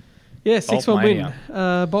 Yeah, 6-1 win.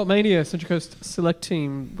 Boltmania. Boltmania, Central Coast Select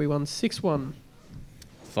Team. We won 6-1.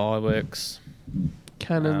 Fireworks.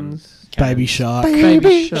 Cannons. Baby Shark.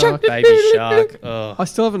 Baby Shark. Baby Shark. Oh, I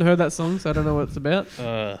still haven't heard that song, so I don't know what it's about.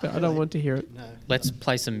 uh, But I don't want to hear it. No. let's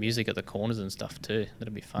play some music at the corners and stuff too.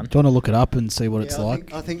 That'll be fun. Do you want to look it up and see what it's Yeah,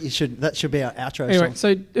 like? I think you should. That should be our outro Anyway,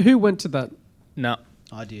 song. so who went to that? No,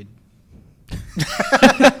 I did.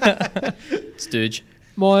 Stooge.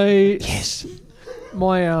 My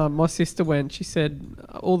my sister went. She said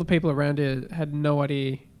all the people around here had no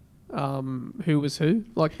idea who was who,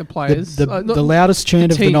 like the players. The Not- loudest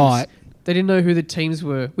chant of the teams. night. They didn't know who the teams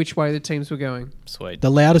were, which way the teams were going. Sweet.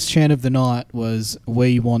 The loudest chant of the night was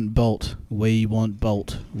 "We want Bolt. We want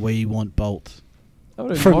Bolt. We want Bolt." That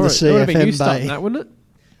would have From been the Morris. That would have been you CFM starting Bay. that, wouldn't it?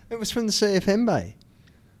 It was from the CFM Bay.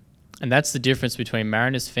 And that's the difference between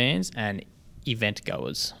Mariners fans and event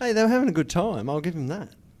goers. Hey, they were having a good time. I'll give them that.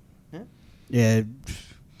 Yeah,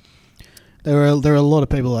 there are a lot of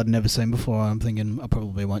people I'd never seen before. I'm thinking I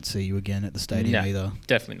probably won't see you again at the stadium No, either.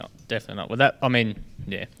 definitely not. Definitely not. Well, that, I mean,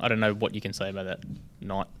 yeah, I don't know what you can say about that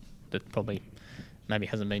night. That probably maybe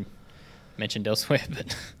hasn't been mentioned elsewhere,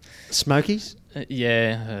 but Smokies?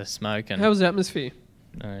 smoke and How was the atmosphere?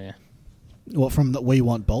 yeah. What from the We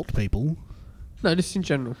Want Bolt people? No, just in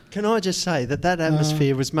general. Can I just say that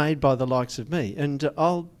atmosphere was made by the likes of me, and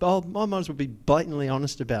I might as well be blatantly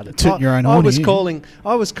honest about it. Toot your own I horn was here.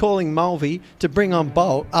 calling Mulvey to bring on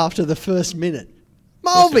Bolt after the first minute.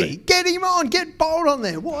 Mulvey, get him on, get Bolt on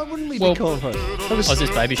there. Why wouldn't we Well, be calling for it? That was Was this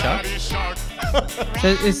Baby Shark? So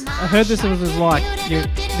I heard this was like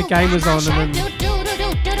the game was on and then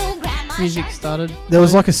music started. There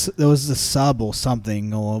was like there was a sub or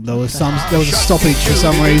something, or there was a stoppage for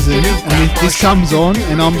some reason, and this comes on,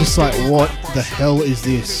 and I'm just like, what the hell is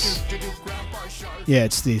this? Yeah,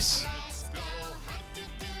 it's this.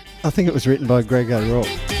 I think it was written by Greg O'Rourke.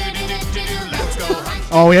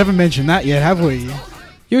 Oh, we haven't mentioned that yet, have we?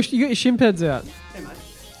 You got your shin pads out. Hey, mate.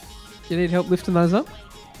 You need help lifting those up?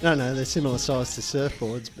 No, they're similar size to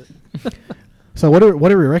surfboards, but So what do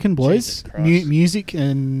we reckon, boys? Jesus Christ. Music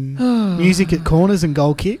and music at corners and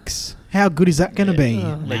goal kicks. How good is that going to be?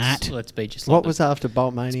 Let's be just. What like was after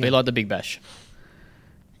Boltmania? be like the Big Bash.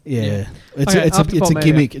 Yeah, it's Okay, it's after a Boltmania.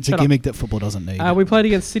 gimmick. It's Shut a up. gimmick that football doesn't need. We played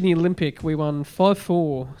against Sydney Olympic. We won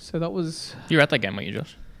 5-4. So that was You were at that game, weren't you,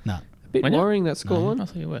 Josh? No, a bit Weren't you? worrying, that scoreline. I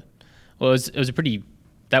thought you were. Well, it was a pretty.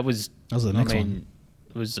 That was. that was the next I mean, one.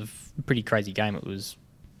 it was a pretty crazy game. It was.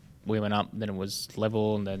 We went up, then it was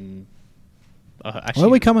level, and then. Actually, Were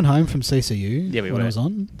we coming home from CCU? Yeah, we when were. it was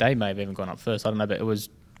on. They may have even gone up first. I don't know, but it was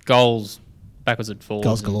goals backwards and forwards.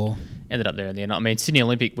 Goals and galore. Ended up there in the end. I mean, Sydney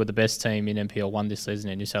Olympic were the best team in NPL 1 this season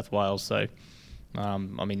in New South Wales. So, I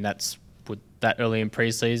mean, that's with that early in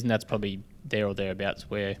pre-season. That's probably there or thereabouts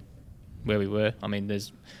where we were. I mean,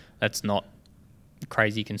 that's not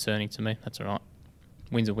crazy concerning to me. That's all right.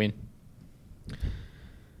 Win's a win.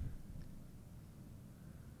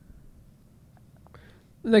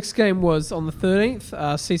 The next game was on the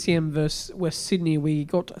 13th, CCM versus West Sydney. We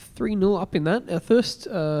got 3-0 up in that. Our first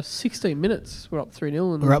 16 minutes, we're up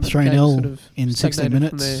 3-0. And We're up the game 3-0 sort of in 60 stagnated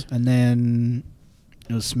from minutes, there. and then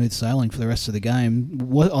it was smooth sailing for the rest of the game.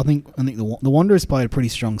 I think the Wanderers played a pretty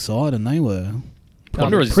strong side, and they were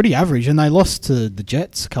Wanderers- pretty average, and they lost to the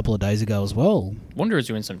Jets a couple of days ago as well.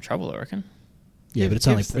 Wanderers are in some trouble, I reckon. Yeah, Give- but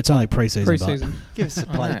give us the it's only pre-season. Pre-season. Give us the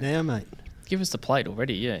I plate know. now, mate. Give us the plate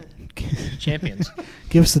already, yeah. Champions.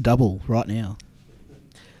 Give us the double right now.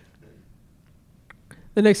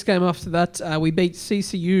 The next game after that, we beat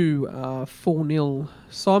CCU 4-0.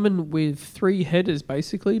 Simon with 3 headers,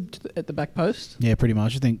 basically, at the back post. Yeah, pretty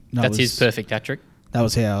much. I think That's his perfect hat trick. That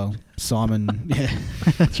was how Simon. Yeah,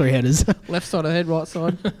 3 headers. Left side of the head, right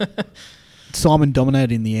side. Simon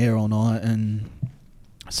dominated in the air all night, and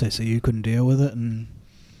CCU couldn't deal with it, and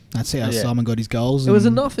that's how Yeah. Simon got his goals. It was a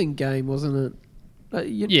and nothing game, wasn't it?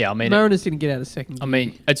 Yeah, I mean, Mariners didn't get out of second. I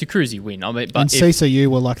mean, it's a cruisy win. I mean, And but if, CCU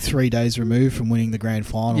were like 3 days removed from winning the grand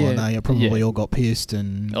final, Yeah. and they probably Yeah. all got pissed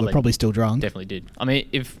and Oh, were they probably still drunk. definitely did. I mean,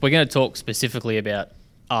 if we're going to talk specifically about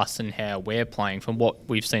us and how we're playing, from what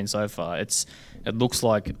we've seen so far, it looks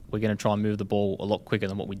like we're going to try and move the ball a lot quicker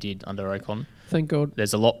than what we did under Ocon. Thank God.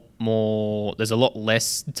 There's a lot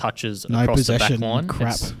less touches No across the possession back line.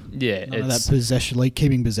 crap. Yeah, None of that possession, like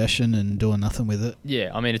keeping possession and doing nothing with it.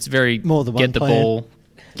 yeah. I mean, it's very More the one get the plan. ball,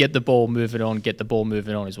 get the ball moving on, get the ball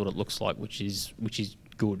moving on is what it looks like, which is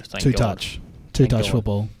good. Thank Two God. touch Thank God.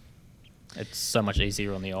 football. It's so much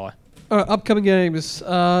easier on the eye. All right, upcoming games.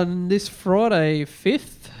 This Friday,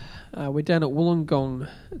 5th, we're down at Wollongong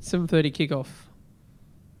at 7:30 kickoff.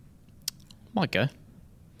 Might go.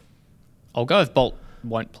 I'll go if Bolt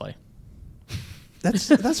won't play.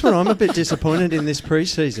 That's what I'm a bit disappointed in this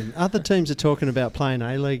pre-season. Other teams are talking about playing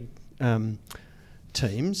A-League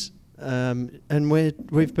teams, and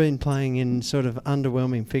we've been playing in sort of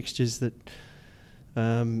underwhelming fixtures. That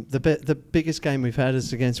the biggest game we've had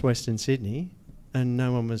is against Western Sydney, and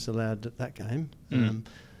no one was allowed at that game. Mm.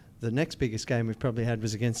 The next biggest game we've probably had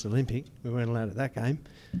was against Olympic. We weren't allowed at that game.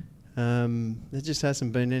 There just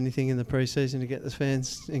hasn't been anything in the pre-season to get the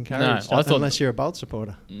fans encouraged, I thought- unless you're a Bolt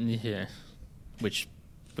supporter. Yeah, which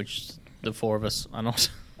the 4 of us are not.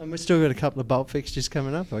 And we've still got a couple of Bolt fixtures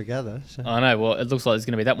coming up, I gather. So. I know. Well, it looks like there's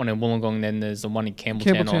going to be that one in Wollongong. Then there's the one in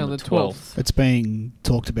Campbelltown on the 12th. It's being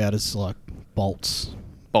talked about as like Bolt's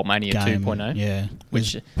Boltmania game. 2.0. Yeah,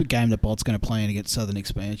 Which- the game that Bolt's going to play in against Southern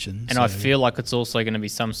Expansion. And I feel like it's also going to be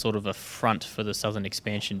some sort of a front for the Southern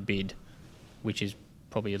Expansion bid, which is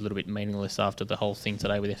probably a little bit meaningless after the whole thing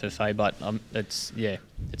today with FFA. But it's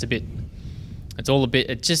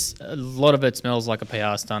just a lot of it smells like a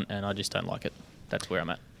PR stunt, and I just don't like it. That's where I'm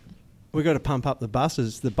at. We've got to pump up the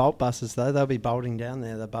buses, the Bolt buses, though. They'll be bolting down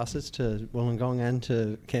there, the buses, to Wollongong and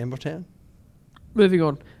to Campbelltown. Moving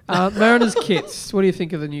on. Mariners kits. What do you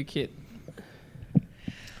think of the new kit?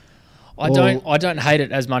 I don't hate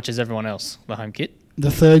it as much as everyone else. The home kit.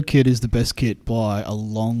 the third kit is the best kit by a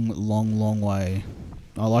long way.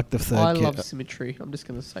 I like the third I kit. love symmetry. I'm just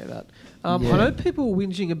going to say that. I Yeah. know people were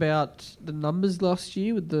whinging about the numbers last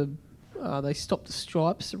year with the they stopped the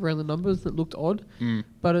stripes around the numbers that looked odd,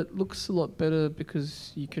 but it looks a lot better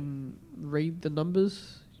because you can read the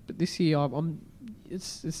numbers. But this year,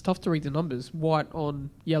 it's tough to read the numbers. White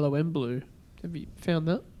on yellow and blue. Have you found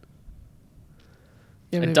that?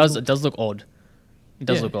 It does look odd. It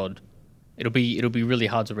does Yeah. look odd. It'll be really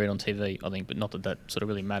hard to read on TV, I think, but not that sort of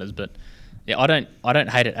really matters. But yeah, I don't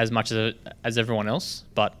hate it as much as everyone else.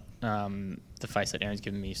 But the face that Aaron's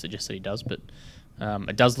given me suggests that he does. But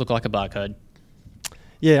it does look like a barcode.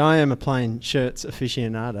 Yeah, I am a plain shirts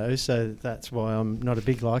aficionado, so that's why I'm not a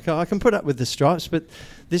big liker. I can put up with the stripes, but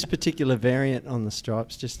this particular variant on the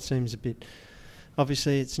stripes just seems a bit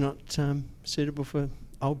obviously it's not suitable for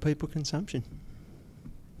old people consumption.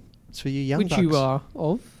 It's for you young Which bucks. you are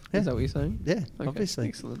of. Yeah. Is that what you're saying? Yeah, Okay, obviously.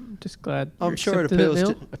 Excellent. Just glad. I'm you're sure it accepting appeals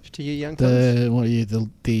now. to you young fellas. What are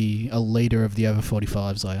you? A leader of the over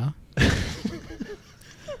 45s, I are.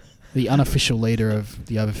 The unofficial leader of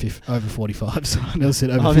the over 45s. I never said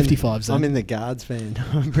over 55s. I'm in the guards van.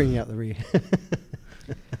 I'm bringing out the rear.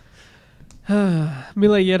 Mile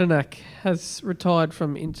Jedinak has retired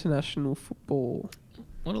from international football.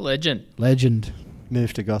 What a legend. Legend.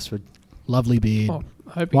 Move to Gosford. Lovely beard. Oh,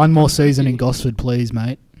 I hope he One more comes season back in Gosford, please,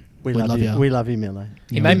 mate. We We love love you. ya. We love you, Milo.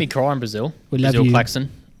 He Yeah. made me cry in Brazil. We love Brazil you. Klaxon.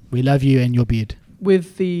 We love you and your beard.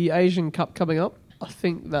 With the Asian Cup coming up, I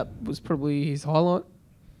think that was probably his highlight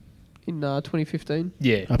in 2015.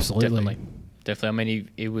 Yeah, Absolutely. Definitely. I mean,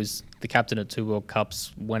 he was the captain of 2 World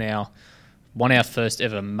Cups, won our first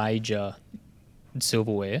ever major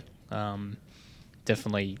silverware.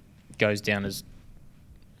 Definitely goes down as,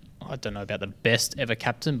 I don't know about the best ever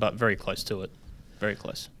captain, but very close to it. Very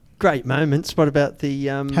close. Great moments. What about the?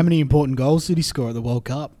 How many important goals did he score at the World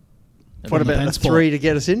Cup? What From the about the pen spot? 3 to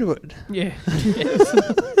get us into it? Yeah,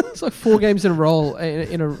 it's like 4 games in a row.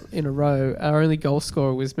 In a row, our only goal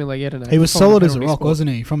scorer was Mile Jedinak. He was from solid the as a penalty rock, spot. wasn't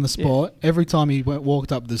he? From the Yeah. spot, every time he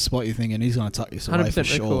walked up the spot, you're thinking he's going to tuck this away 100% for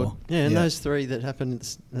sure. record. Yeah, and those 3 that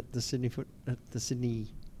happened at the Sydney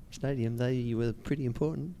Stadium, they were pretty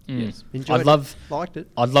important. Mm. Yes. Enjoyed liked it.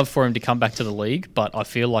 I'd love for him to come back to the league, but I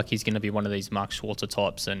feel like he's going to be one of these Mark Schwarzer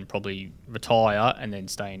types and probably retire and then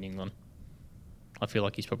stay in England. I feel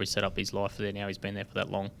like he's probably set up his life there now. He's been there for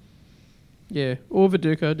that long. Yeah, or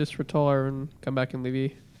Viduka, just retire and come back and live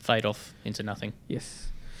here. Fade off into nothing.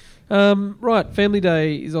 Yes. Right, Family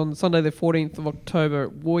Day is on Sunday the 14th of October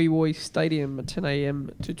at Woy Woy Stadium at 10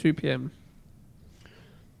 a.m. to 2 p.m.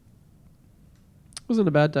 Wasn't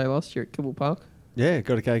a bad day last year at Kibble Park. Yeah,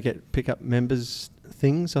 got to go pick up members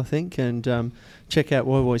things, I think, and check out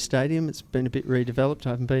Woy Woy Stadium. It's been a bit redeveloped.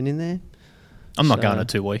 I haven't been in there. I'm not So- going to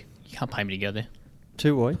Two-Way. You can't pay me to go there.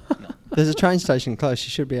 To Woy. There's a train station close. You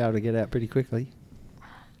should be able to get out pretty quickly.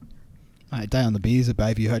 Mate, day on the beers at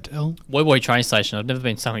Bayview Hotel. Woy train station. I've never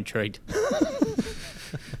been so intrigued.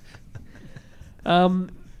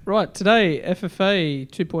 Right, today FFA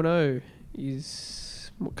 2.0 is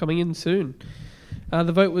coming in soon.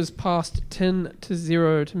 The vote was passed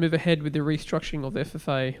 10-0 to move ahead with the restructuring of the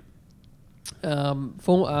FFA.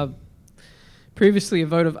 Previously, a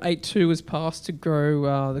vote of 8-2 was passed to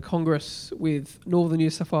grow the Congress, with Northern New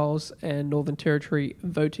South Wales and Northern Territory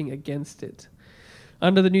voting against it.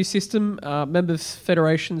 Under the new system, members'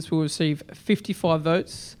 federations will receive 55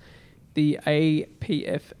 votes, the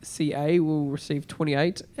APFCA will receive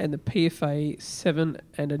 28, and the PFA 7,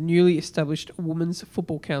 and a newly established Women's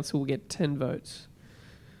Football Council will get 10 votes.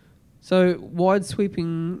 So, wide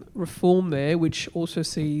sweeping reform there, which also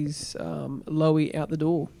sees Lowy out the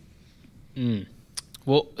door. Mm.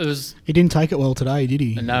 Well, it was... He didn't take it well today, did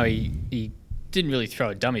he? No, he didn't really throw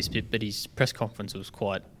a dummy spit, but his press conference was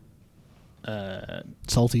quite...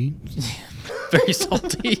 Salty. very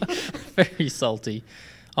salty. Very salty.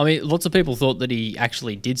 I mean, lots of people thought that he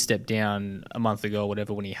actually did step down a month ago or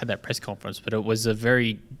whatever when he had that press conference, but it was a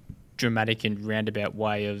very dramatic and roundabout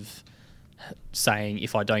way of saying,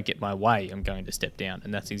 if I don't get my way, I'm going to step down.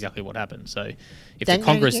 And that's exactly what happened. So if the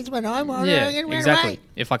Congress... Yeah, exactly.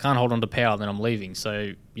 If I can't hold on to power, then I'm leaving.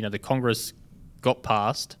 So, the Congress got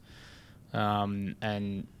passed,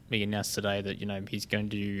 and he announced today that, he's going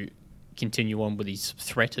to continue on with his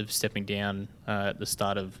threat of stepping down at the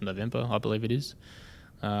start of November, I believe it is.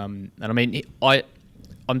 And I mean,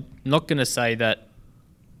 I'm not going to say that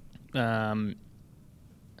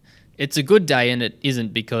it's a good day, and it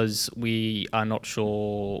isn't, because we are not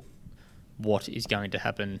sure what is going to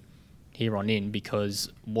happen here on in,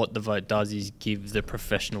 because what the vote does is give the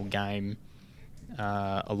professional game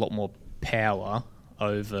a lot more power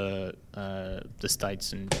over the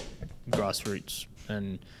states and grassroots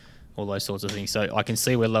and all those sorts of things. So I can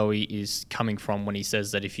see where Lowy is coming from when he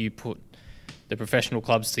says that if you put the professional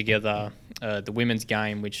clubs together, the women's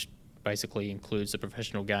game, which basically includes the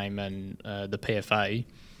professional game and the PFA,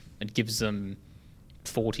 it gives them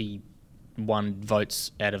 41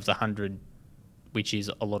 votes out of the 100, which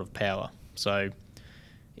is a lot of power. So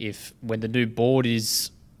when the new board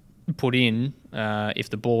is put in, if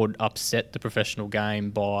the board upset the professional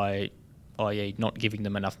game by, i.e. not giving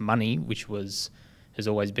them enough money, which has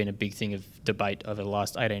always been a big thing of debate over the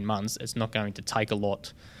last 18 months, it's not going to take a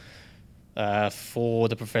lot for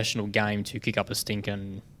the professional game to kick up a stink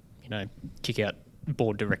and, kick out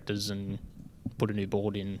board directors and put a new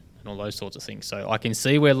board in and all those sorts of things. So I can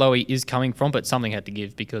see where Lowy is coming from, but something had to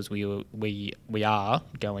give, because we are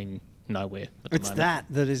going nowhere at the It's moment.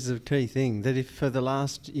 that is the key thing. That if for the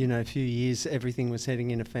last few years everything was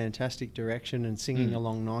heading in a fantastic direction and singing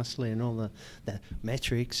along nicely and all the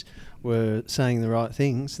metrics were saying the right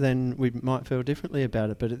things, then we might feel differently about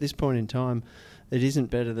it. But at this point in time, it isn't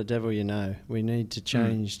better the devil you know. We need to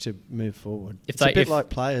change to move forward. It's a bit like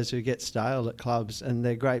players who get stale at clubs and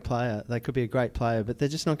they're a great player. They could be a great player, but they're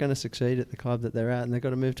just not going to succeed at the club that they're at, and they've got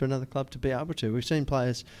to move to another club to be able to. We've seen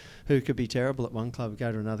players who could be terrible at one club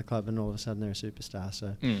go to another club and all of a sudden they're a superstar.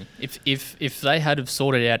 So if they had have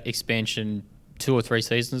sorted out expansion 2 or 3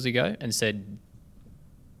 seasons ago and said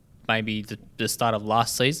maybe the start of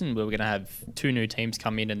last season we were going to have 2 new teams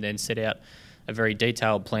come in and then set out a very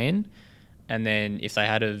detailed plan, and then if they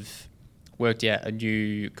had have worked out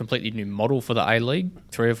a completely new model for the A-League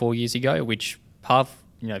 3 or 4 years ago, which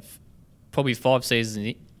probably 5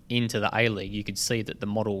 seasons into the A-League, you could see that the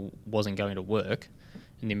model wasn't going to work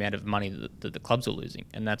and the amount of money that the clubs are losing.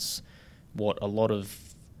 And that's what a lot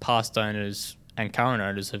of past owners and current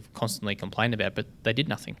owners have constantly complained about, but they did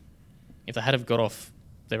nothing. If they had have got off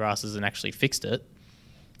their asses and actually fixed it,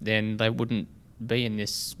 then they wouldn't be in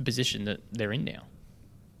this position that they're in now.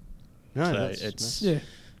 No, So that's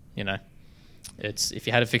it's if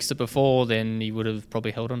you had fixed it before, then you would have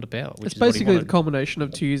probably held on to power. Which It's is what he basically the wanted. culmination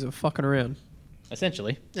of 2 years of fucking around.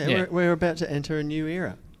 Essentially. Yeah. We're about to enter a new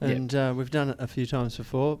era. And we've done it a few times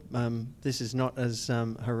before. This is not as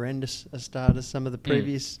horrendous a start as some of the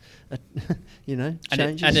previous,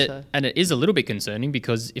 changes. And it is a little bit concerning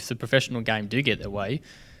because if the professional game do get their way,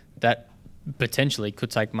 that potentially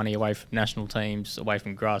could take money away from national teams, away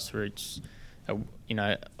from grassroots,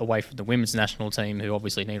 away from the women's national team, who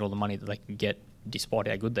obviously need all the money that they can get despite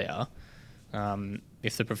how good they are.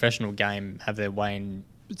 If the professional game have their way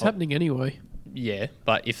It's happening anyway. Yeah,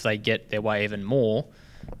 but if they get their way even more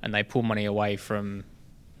and they pull money away from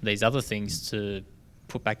these other things to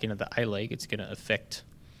put back into the A-League, it's going to affect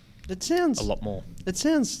a lot more. It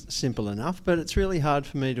sounds simple enough, but it's really hard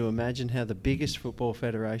for me to imagine how the biggest football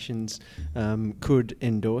federations could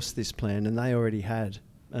endorse this plan, and they already had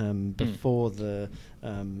before the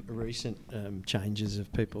recent changes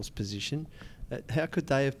of people's position. How could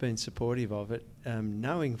they have been supportive of it,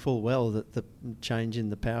 knowing full well that the change in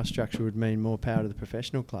the power structure would mean more power to the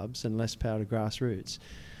professional clubs and less power to grassroots?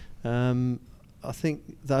 I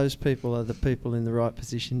think those people are the people in the right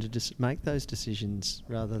position to just make those decisions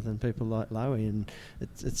rather than people like Lowy. And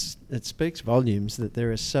it speaks volumes that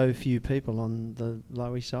there are so few people on the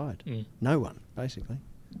Lowy side. No one, basically.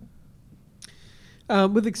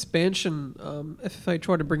 With expansion, FFA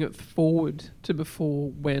tried to bring it forward to before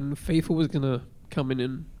when FIFA was going to come in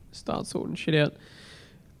and start sorting shit out.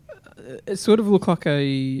 It sort of looked like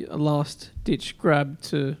a last-ditch grab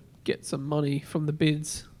to get some money from the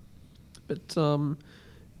bids. But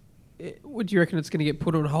would you reckon it's going to get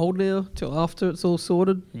put on hold now till after it's all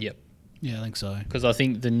sorted? Yep. Yeah, I think so. Because I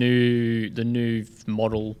think the new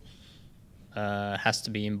model has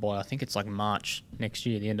to be in by, I think it's like March next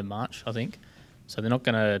year, the end of March, I think. So they're not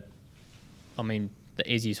going to... I mean, the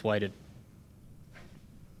easiest way to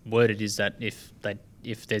word it is that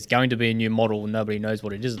if there's going to be a new model, nobody knows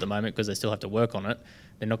what it is at the moment because they still have to work on it,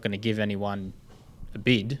 they're not going to give anyone a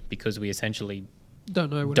bid because we essentially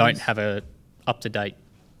don't have a up-to-date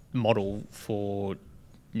model for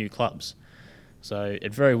new clubs. So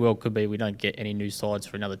it very well could be we don't get any new sides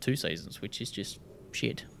for another 2 seasons, which is just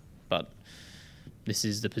shit. But this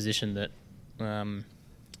is the position that...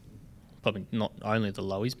 probably not only the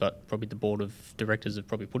Lowies, but probably the board of directors have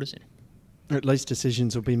probably put us in. Or at least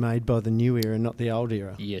decisions will be made by the new era, not the old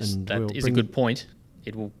era. Yes, that is a good point.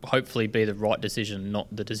 It will hopefully be the right decision,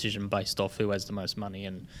 not the decision based off who has the most money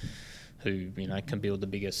and who can build the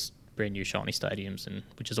biggest brand new shiny stadiums, and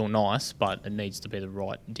which is all nice, but it needs to be the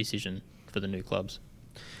right decision for the new clubs.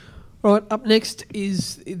 All right, up next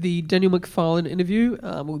is the Daniel McFarlane interview.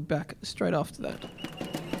 We'll be back straight after that.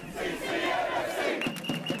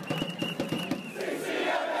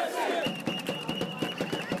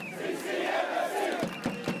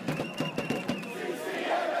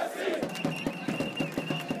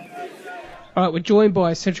 All right, we're joined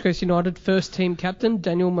by Central Coast United first team captain,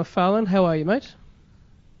 Daniel McFarlane. How are you, mate?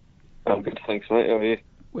 I'm good, thanks, mate. How are you?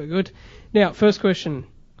 We're good. Now, first question.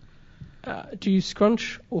 Do you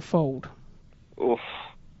scrunch or fold? Oof.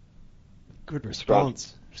 Good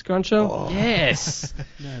response. Scruncher? Oh. Yes.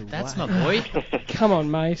 No That's way. my boy. Come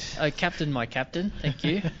on, mate. Captain, my captain. Thank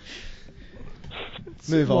you.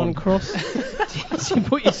 Move One on. cross. Do you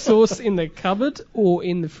put your sauce in the cupboard or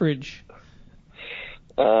in the fridge?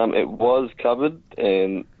 It was cupboard,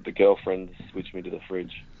 and the girlfriend switched me to the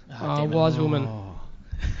fridge. Oh, wise woman.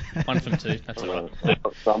 One from 2. That's all right.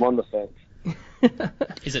 So I'm on the fence.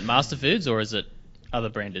 Is it Master Foods or is it other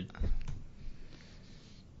branded?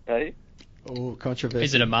 Hey? Oh, controversy.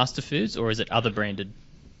 Is it a Master Foods or is it other branded?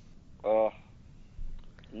 I'm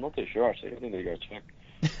not too sure, actually. I think I go check.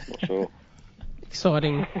 Not sure.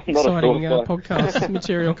 Exciting, Not a exciting thought. podcast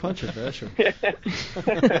material. Controversial.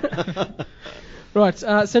 Right,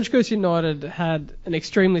 Central Coast United had an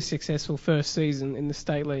extremely successful first season in the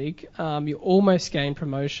State League. You almost gained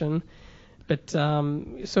promotion, but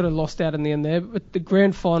you sort of lost out in the end there. But the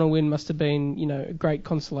grand final win must have been, a great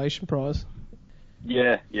consolation prize.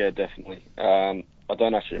 Yeah, definitely. I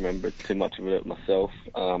don't actually remember too much of it myself.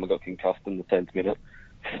 I got concussed in the 10th minute,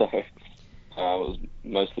 so it was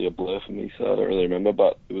mostly a blur for me, so I don't really remember.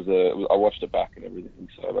 But I watched it back and everything,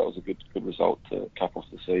 so that was a good result to cap off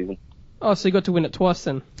the season. Oh, so you got to win it twice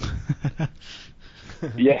then?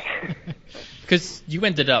 Yeah. Because you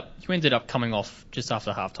ended up coming off just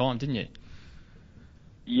after half time, didn't you?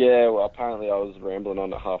 Yeah, well, apparently I was rambling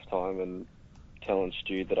on at half time and telling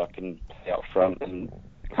Stu that I can play out front and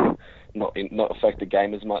not affect the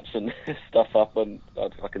game as much and stuff up, and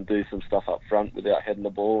I can do some stuff up front without heading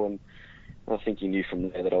the ball. And I think he knew from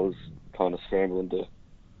there that I was kind of scrambling to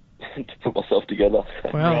put myself together.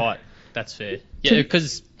 Wow. Right, that's fair. Yeah,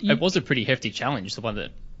 because it was a pretty hefty challenge, the one that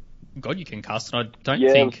got you concussed. And I don't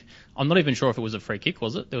think, I'm not even sure if it was a free kick,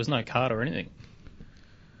 was it? There was no card or anything.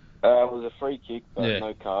 It was a free kick, but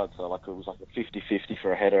no card, so it was like a 50-50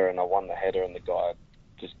 for a header, and I won the header, and the guy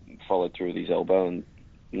just followed through with his elbow and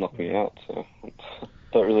knocked me out. So I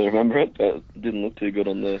don't really remember it, but it didn't look too good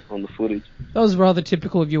on the footage. That was rather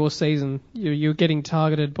typical of your season. You were getting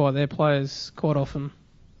targeted by their players quite often.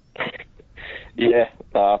 Yeah,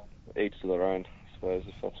 each to their own, I suppose.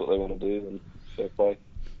 If that's what they want to do, then fair play.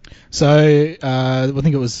 So, I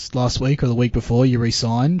think it was last week or the week before you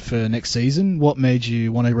re-signed for next season. What made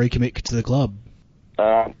you want to recommit to the club?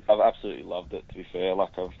 I've absolutely loved it, to be fair. Like,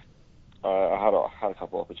 I had a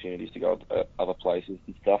couple of opportunities to go other places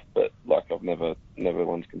and stuff, but I've never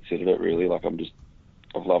once considered it really.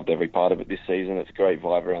 I've loved every part of it this season. It's a great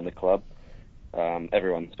vibe around the club.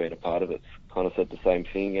 Everyone's been a part of it. It's kind of said the same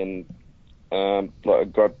thing, and a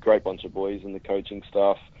great bunch of boys and the coaching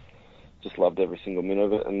staff. Just loved every single minute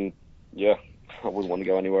of it, and yeah, I wouldn't want to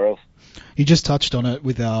go anywhere else. You just touched on it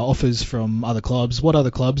with offers from other clubs. What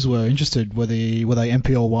other clubs were interested? Were they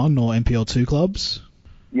NPL 1 or NPL 2 clubs?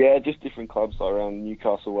 Yeah, just different clubs around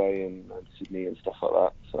Newcastle way and Sydney and stuff like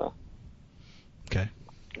that. So Okay.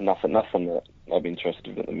 Nothing that I'm interested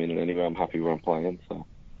in at the minute anyway. I'm happy where I'm playing.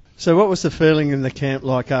 So what was the feeling in the camp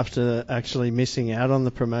like after actually missing out on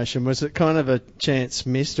the promotion? Was it kind of a chance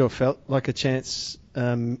missed or felt like a chance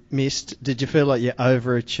missed? Did you feel like you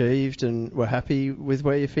overachieved and were happy with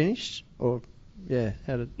where you finished? Or, yeah,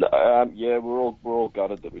 how did... Yeah, we're all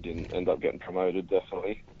gutted that we didn't end up getting promoted,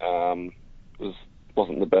 definitely. It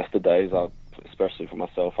wasn't the best of days, especially for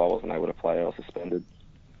myself. I wasn't able to play, I was suspended.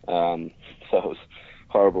 So it was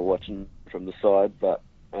horrible watching from the side, but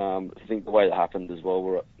I think the way it happened as well,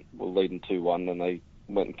 we're leading 2-1 and they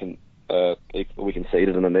went and we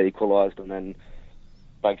conceded and then they equalised, and then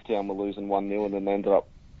Bankstown were losing 1-0 and then they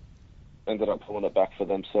ended up pulling it back for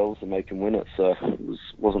themselves and making win it. So it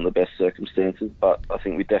wasn't the best circumstances, but I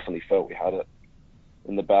think we definitely felt we had it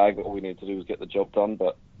in the bag. All we needed to do was get the job done,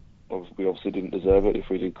 but we obviously didn't deserve it if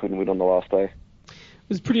we couldn't win on the last day. It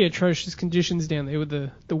was pretty atrocious conditions down there with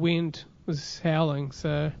the wind was howling,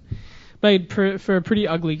 so made for a pretty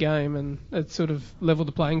ugly game, and it sort of levelled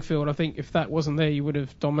the playing field. I think if that wasn't there, you would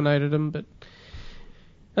have dominated them, but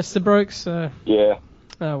that's the Brokes. Yeah.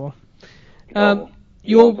 Oh well.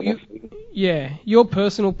 Your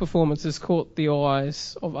personal performance has caught the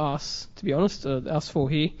eyes of us, to be honest, us four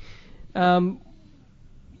here.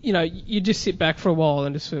 You just sit back for a while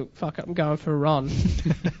and just feel, fuck up, I'm going for a run.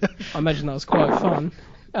 I imagine that was quite fun.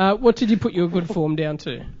 What did you put your good form down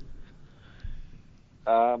to?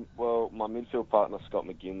 Well, my midfield partner, Scott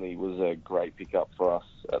McGinley, was a great pickup for us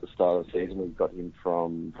at the start of the season. We got him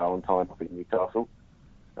from Valentine up in Newcastle.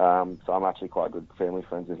 So I'm actually quite good family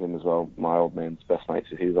friends with him as well. My old man's best mates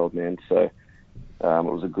with his old man. So it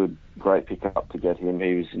was a great pickup to get him.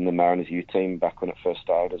 He was in the Mariners youth team back when it first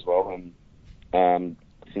started as well. And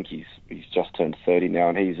I think he's just turned 30 now,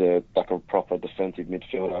 and he's a proper defensive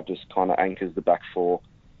midfielder. Just kind of anchors the back four,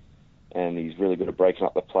 and he's really good at breaking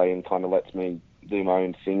up the play and kind of lets me do my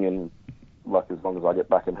own thing. And as long as I get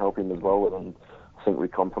back and help him as well, and I think we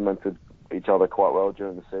complemented each other quite well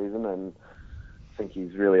during the season. And I think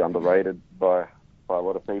he's really underrated by a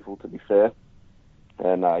lot of people, to be fair.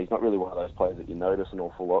 And he's not really one of those players that you notice an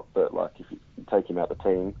awful lot, but if you take him out the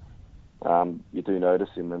team, you do notice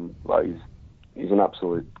him, and he's an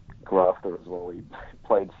absolute grafter as well. He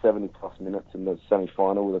played 70-plus minutes in the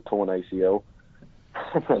semi-final with a torn ACL.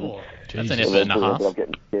 That's an Jesus. effort and a half.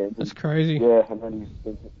 That's crazy. Yeah, and then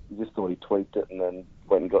he just thought he tweaked it and then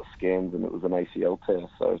went and got scanned and it was an ACL tear.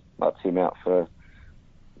 So that's him out for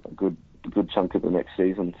a good chunk of the next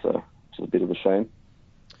season. So which is a bit of a shame.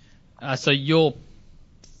 So your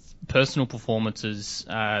personal performances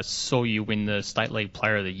saw you win the State League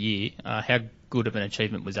Player of the Year. How good of an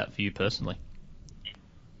achievement was that for you personally?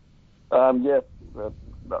 Yeah,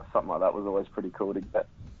 something like that was always pretty cool to get.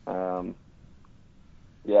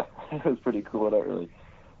 Yeah, it was pretty cool. I don't really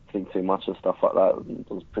think too much of stuff like that.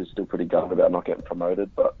 I was still pretty gutted about not getting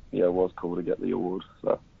promoted, but yeah, it was cool to get the award.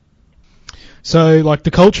 So, like,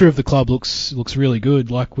 the culture of the club looks really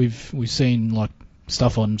good. Like, we've seen like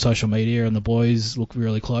stuff on social media, and the boys look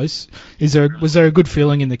really close. Was there a good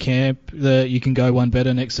feeling in the camp that you can go one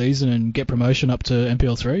better next season and get promotion up to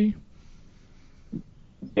NPL3?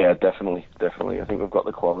 Yeah, definitely. I think we've got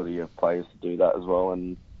the quality of players to do that as well,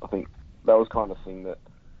 and I think that was kind of thing that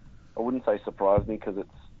I wouldn't say surprised me because it's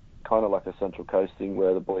kind of like a Central Coast thing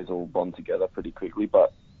where the boys all bond together pretty quickly.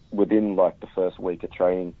 But within like the first week of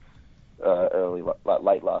training,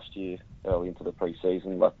 late last year, early into the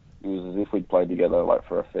pre-season, like it was as if we'd played together like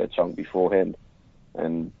for a fair chunk beforehand,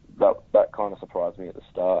 and that kind of surprised me at the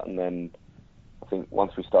start. And then I think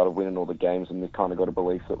once we started winning all the games, and we kind of got a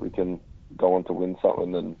belief that we can go on to win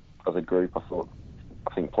something, and as a group,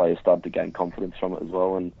 I think players started to gain confidence from it as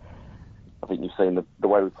well. And I think you've seen the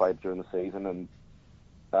way we played during the season, and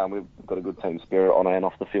we've got a good team spirit on and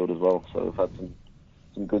off the field as well. So we've had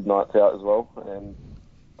some good nights out as well, and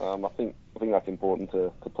I think that's important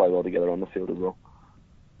to play well together on the field as well.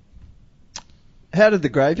 How did the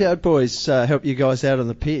Graveyard boys help you guys out on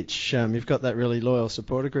the pitch? You've got that really loyal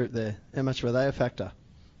supporter group there. How much were they a factor?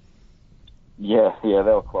 Yeah, they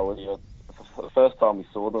were quality. The first time we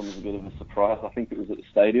saw them was a bit of a surprise. I think it was at the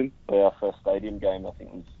stadium. Our first stadium game, I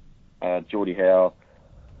think, was Geordie Howe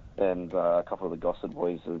and a couple of the Gosford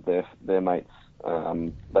boys, their mates. They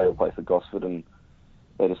all play for Gosford, and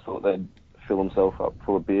they just thought they'd fill themselves up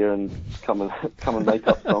full of beer and come and make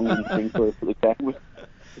up songs and sing for the game,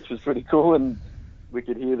 which was pretty cool. And we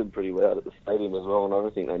could hear them pretty loud at the stadium as well, and I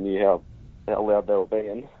don't think they knew how loud they were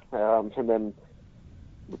being. And then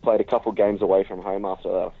we played a couple of games away from home after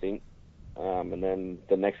that, I think. And then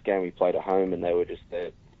the next game we played at home, and they were just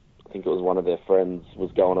there. I think it was one of their friends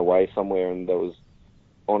was going away somewhere, and there was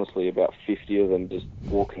honestly about 50 of them just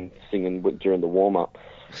walking, singing during the warm-up.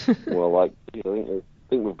 Well, like, I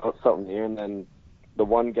think we've got something here. And then the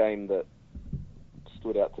one game that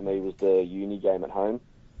stood out to me was the uni game at home.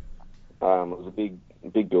 It was a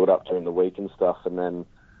big build-up during the week and stuff, and then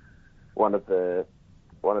one of the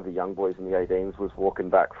young boys in the 18s was walking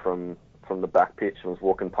back from the back pitch and was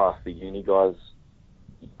walking past the uni guys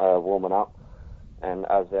warming up, and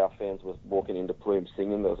as our fans were walking into Plume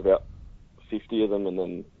singing, there was about 50 of them, and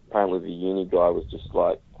then apparently the uni guy was just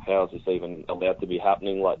like, how is this even allowed to be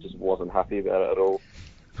happening? Like, just wasn't happy about it at all.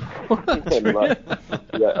 And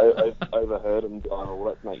overheard him going, well,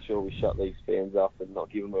 let's make sure we shut these fans up and not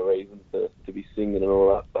give them a reason to be singing and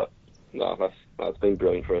all that. But no, that's been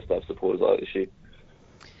brilliant for us to have supporters like this year.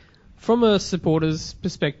 From a supporter's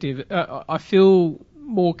perspective, I feel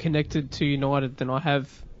more connected to United than I have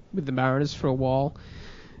with the Mariners for a while.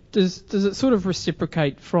 Does it sort of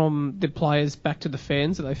reciprocate from the players back to the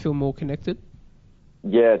fans that they feel more connected?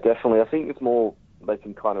 Yeah, definitely. I think it's more, they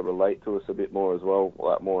can kind of relate to us a bit more as well,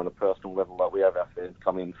 like more on a personal level. Like, we have our fans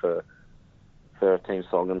come in for a team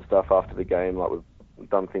song and stuff after the game. Like, we've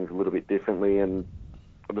done things a little bit differently, and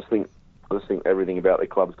I just think everything about the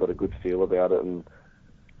club's got a good feel about it, and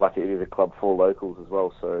like, it is a club for locals as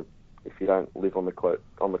well. So if you don't live on the coast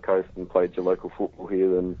and played your local football here,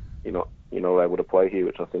 then you're not able to play here,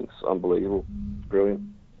 which I think is unbelievable. Brilliant.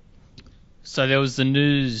 So there was the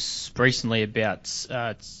news recently about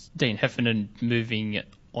Dean Heffernan moving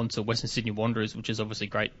on to Western Sydney Wanderers, which is obviously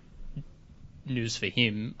great news for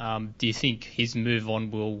him. Do you think his move on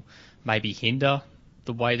will maybe hinder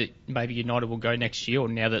the way that maybe United will go next year, or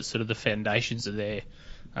now that sort of the foundations are there,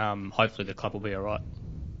 hopefully the club will be all right?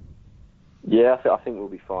 Yeah, I think we'll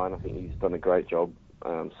be fine. I think he's done a great job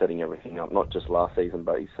setting everything up, not just last season,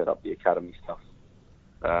 but he set up the academy stuff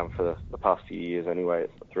for the past few years anyway,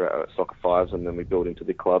 throughout Soccer Fives, and then we built into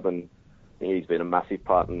the club, and he's been a massive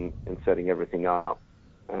part in setting everything up.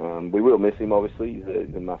 We will miss him, obviously.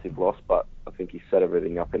 He's a massive loss, but I think he set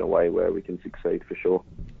everything up in a way where we can succeed for sure.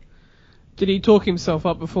 Did he talk himself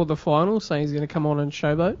up before the final, saying he's going to come on and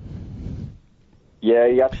showboat? Yeah,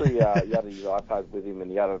 he actually he had his iPad with him, and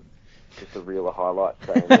he had just a reel of highlights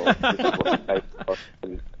saying, well,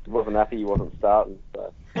 this is what wasn't happy he wasn't starting.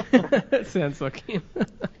 So. That sounds like him.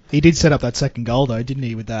 He did set up that second goal though, didn't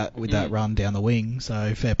he? With that run down the wing.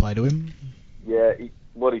 So fair play to him. Yeah,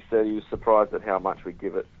 what he said, he was surprised at how much we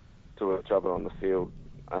give it to each other on the field.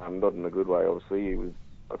 Not in a good way, obviously.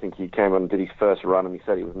 I think he came on and did his first run, and he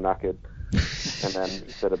said he was knackered. And then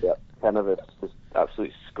he said about 10 of us just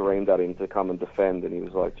absolutely screamed at him to come and defend, and he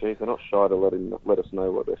was like, geez, they're not shy to let us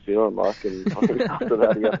know what they're feeling like, and I think after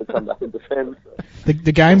that he had to come back and defend.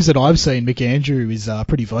 The games that I've seen, Mick Andrew is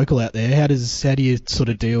pretty vocal out there. How do you sort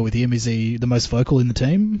of deal with him? Is he the most vocal in the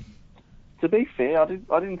team? To be fair, I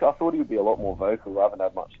thought he would be a lot more vocal. I haven't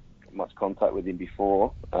had much contact with him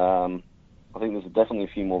before. I think there's definitely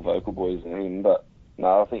a few more vocal boys than him, but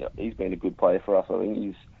no, I think he's been a good player for us. I think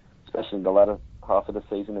he's, especially in the latter half of the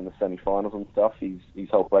season in the semi-finals and stuff, he's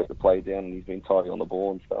helped break the play down, and he's been tidy on the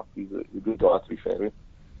ball and stuff. He's a good guy, to be fair with.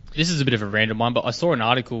 This is a bit of a random one, but I saw an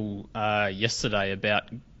article yesterday about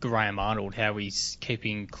Graham Arnold, how he's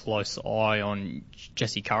keeping close eye on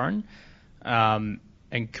Jesse Curran. And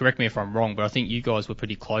correct me if I'm wrong, but I think you guys were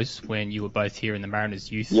pretty close when you were both here in the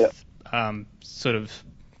Mariners youth, sort of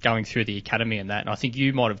going through the academy and that. And I think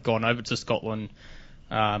you might have gone over to Scotland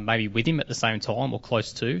maybe with him at the same time or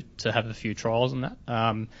close to have a few trials and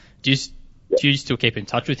that. Do you still keep in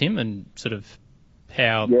touch with him and sort of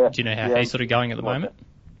do you know how he's sort of going at the moment?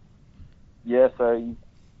 Yeah, so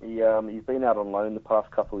he's been out on loan the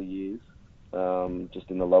past couple of years, just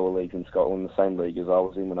in the lower leagues in Scotland, the same league as I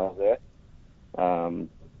was in when I was there.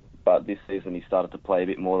 But this season he started to play a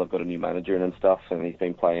bit more. They've got a new manager in and stuff, and he's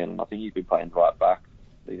been playing. I think he's been playing right back.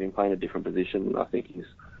 He's been playing a different position. I think he's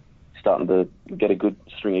starting to get a good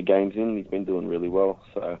string of games in. He's been doing really well.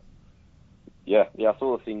 So yeah, I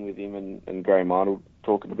saw a thing with him and Graham Arnold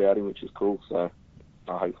talking about him, which is cool. So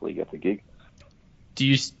I hopefully get the gig. Do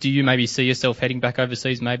you maybe see yourself heading back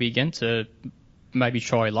overseas maybe again to maybe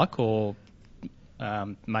try luck, or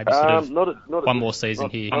maybe sort of not one more season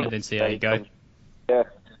here and then see how you go?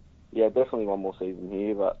 Yeah, definitely one more season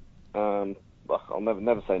here, but I'll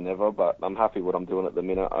never say never. But I'm happy what I'm doing at the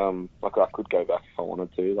minute. Like I could go back if I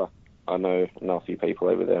wanted to. Like I know a few people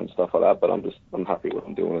over there and stuff like that, but I'm happy what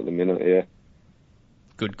I'm doing at the minute. Yeah.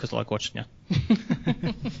 Good, because I like watching you.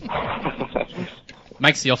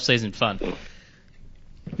 Makes the off season fun.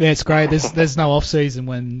 Yeah, it's great. There's no off season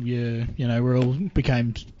when we all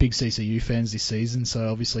became big CCU fans this season. So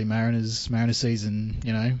obviously Mariners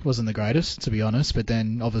season wasn't the greatest, to be honest. But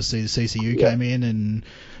then obviously the CCU came in and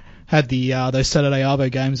had the those Saturday Arvo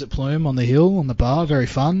games at Plume on the hill on the bar, very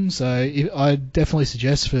fun. So I definitely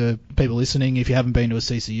suggest for people listening, if you haven't been to a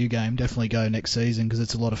CCU game, definitely go next season because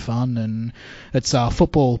it's a lot of fun and it's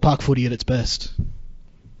football, park footy at its best.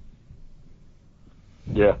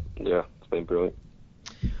 Yeah, it's been brilliant.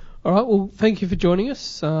 All right, well, thank you for joining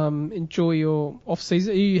us. Enjoy your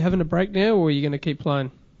off-season. Are you having a break now, or are you going to keep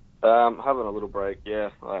playing? Having a little break,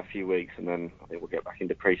 a few weeks, and then I think we'll get back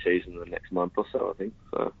into pre-season in the next month or so, I think.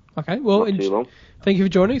 So okay, well, not too long. Thank you for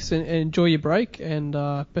joining us, and enjoy your break, and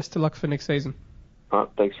best of luck for next season. All right,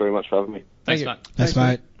 thanks very much for having me. Thanks, mate. Thanks,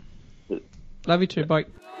 mate. Love you too, bye.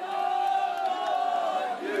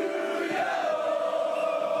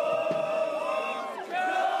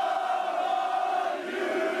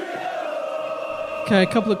 Okay, a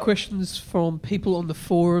couple of questions from people on the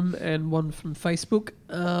forum and one from Facebook.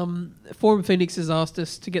 Forum Phoenix has asked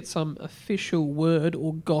us to get some official word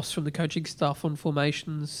or goss from the coaching staff on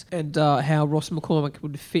formations and how Ross McCormack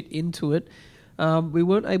would fit into it. We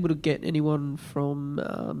weren't able to get anyone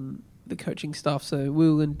from the coaching staff, so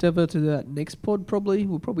we'll endeavour to do that next pod probably.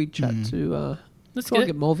 We'll probably chat to... Let's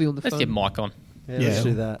get Mulvey on the phone. Let's get Mike on. Yeah, let's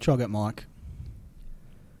do that. Try to get Mike.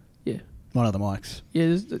 Yeah. One of the mics.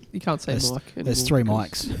 Yeah, you can't say Mike. There's three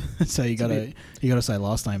mics, so you gotta say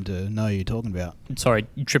last name to know who you're talking about. Sorry,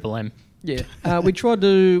 Triple M. Yeah, we tried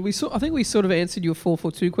to. I think we sort of answered your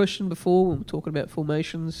 4-4-2 question before when we were talking about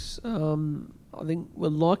formations. I think we're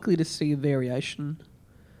likely to see a variation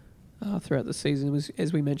throughout the season,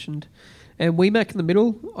 as we mentioned. And Weemac in the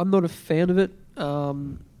middle, I'm not a fan of it.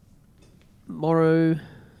 Morrow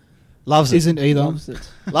loves it. Isn't either. Loves it.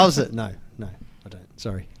 Loves it. No, I don't.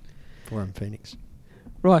 Sorry. Forum Phoenix.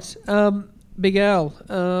 Right. Big Al.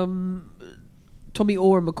 Tommy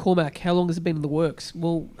Orr and McCormack, how long has it been in the works?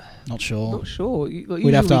 Well, not sure.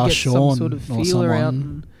 We'd have to ask Sean some sort of or feeler out someone.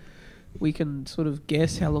 and we can sort of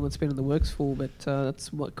guess how long it's been in the works for, but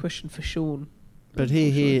that's what question for Sean. But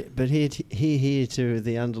here to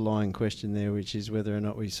the underlying question there, which is whether or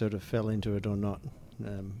not we sort of fell into it or not.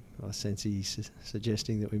 I sense he's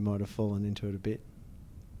suggesting that we might have fallen into it a bit.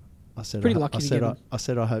 I said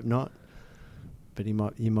I hope not, but you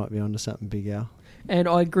might be onto something, Big Al. And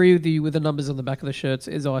I agree with you with the numbers on the back of the shirts,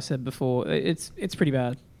 as I said before. It's pretty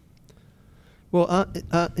bad. Well,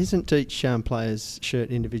 isn't each player's shirt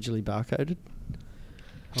individually barcoded?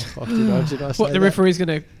 Did I say What, the that? referee's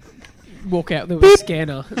going to walk out with a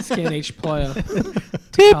scanner and scan each player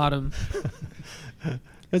to card them.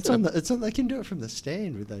 It's on. They can do it from the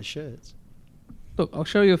stand with those shirts Look, I'll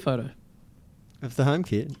show you a photo of the home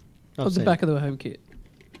kit. of the back of the home kit.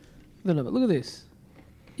 The number. Look at this.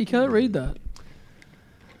 You can't read that.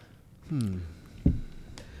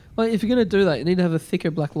 Like, if you're going to do that, you need to have a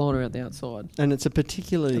thicker black line around the outside. And it's a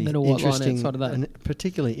particularly And then a white line interesting, outside of that. a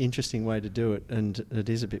particularly interesting way to do it, and it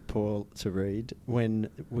is a bit poor to read. When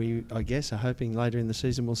we, I guess, are hoping later in the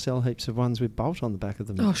season we'll sell heaps of ones with Bolt on the back of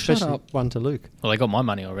them. Oh, shut especially up. one to Luke. Well, they got my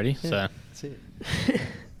money already, Yeah, so that's it.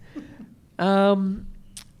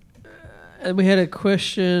 And we had a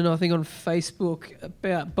question, I think, on Facebook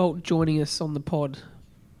about Bolt joining us on the pod.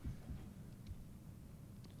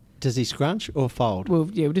 Does he scrunch or fold? Well,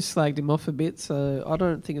 yeah, we just slagged him off a bit, so I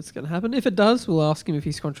don't think it's going to happen. If it does, we'll ask him if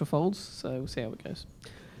he scrunch or folds, so we'll see how it goes.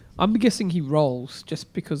 I'm guessing he rolls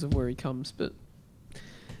just because of where he comes, but...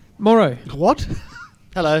 Morrow, What?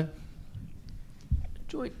 Hello.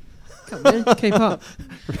 join. Come on, man, keep up.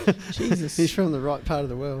 Jesus. He's from the right part of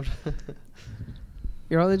the world.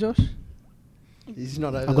 You right there, Josh? He's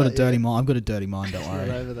not over. I've got a that dirty yet. mind. I've got a dirty mind. Don't He's not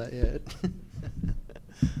worry. over that yet.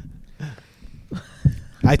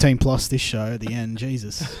 18 plus this show at the end.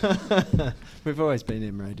 Jesus. We've always been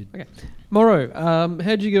M-rated. Okay. Morrow,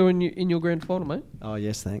 how'd you go in your grand final, mate? Oh,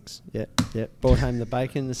 yes, thanks. Yep. Brought home the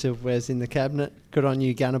bacon, the silverware's in the cabinet. Good on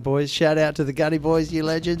you, Gunner boys. Shout out to the Gutty boys, you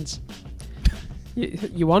legends.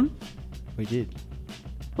 You won? We did.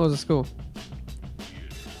 What was the score?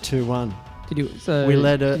 2-1. Did you? So We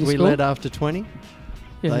led did you we score? led after 20.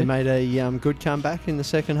 Yeah. They made a good comeback in the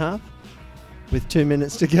second half with 2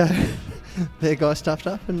 minutes to go. Their guy stuffed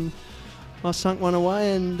up and I sunk one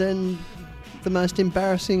away, and then the most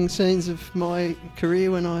embarrassing scenes of my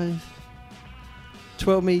career when I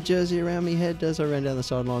twirled me jersey around me head as I ran down the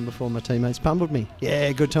sideline before my teammates pummeled me.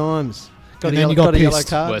 Yeah, good times. And then you got a yellow pissed.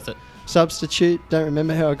 card. worth it. Substitute. Don't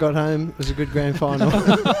remember how I got home. It was a good grand final.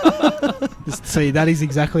 See, that is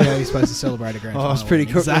exactly how you're supposed to celebrate a grand final. I was pretty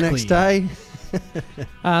cooked the next day.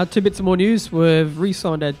 2 bits of more news. We've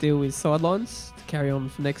re-signed our deal with Sidelines to carry on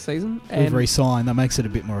for next season. We've re-signed. That makes it a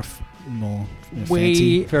bit more We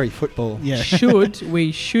fancy. Very football. Yeah.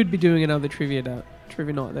 we should be doing another trivia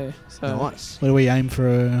night there. So Nice. What do we aim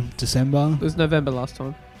for? December? it was November last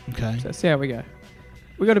time. Okay. So see how we go.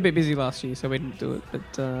 We got a bit busy last year, so we didn't do it.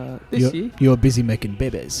 But this year You're busy making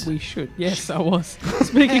babies. we should. Yes, I was.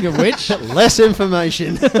 Speaking of which, Less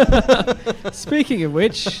information. that's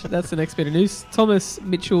the next bit of news. Thomas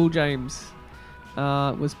Mitchell James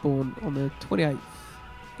was born on the 28th.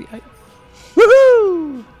 The 8th.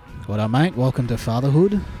 Woohoo! What up, mate? Welcome to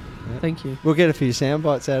fatherhood. Thank you. We'll get a few sound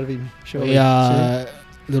bites out of him, surely.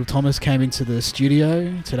 Little Thomas came into the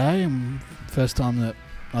studio today, and first time that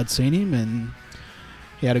I'd seen him, and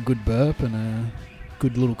he had a good burp and a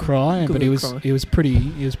good little cry, Good but he little was cry. he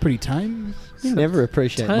was pretty tame. You never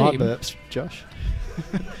appreciate my Tame. burps, Josh.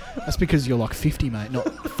 That's because you're like 50, mate, not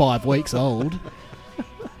 5 weeks old.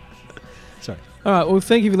 Sorry. All right. Well,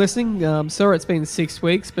 thank you for listening. Sorry it's been 6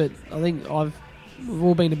 weeks, but I think we've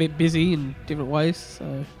all been a bit busy in different ways,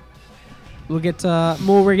 so we'll get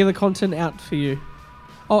more regular content out for you.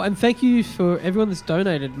 Oh, and thank you for everyone that's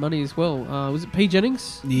donated money as well. Was it P.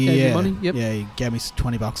 Jennings? Gave you Yeah, money? Yep. yeah. He gave me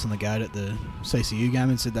 $20 on the gate at the CCU game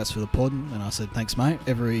and said that's for the pod, and I said thanks, mate.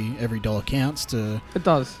 Every dollar counts. To It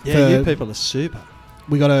does. Yeah, For- you people are super.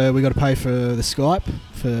 we gotta pay for the Skype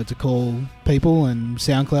to call people, and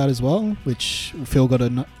SoundCloud as well, which Phil got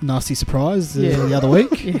a nasty surprise the other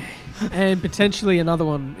week. Yeah. And potentially another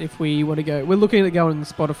one if we want to go. We're looking at going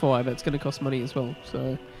to Spotify, but it's going to cost money as well.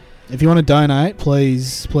 So If you want to donate,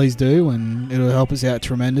 please do, and it'll help us out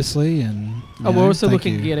tremendously. And we're also thank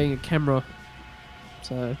looking at you. getting a camera.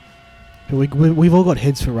 So We've all got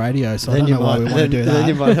heads for radio, so I don't know why we want to do Then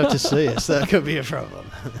you that. might have to see us. That could be a problem.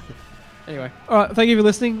 anyway, all right. Thank you for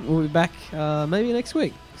listening. We'll be back maybe next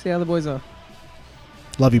week. See how the boys are.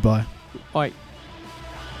 Love you, bye. Bye.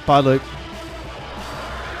 Bye, Luke.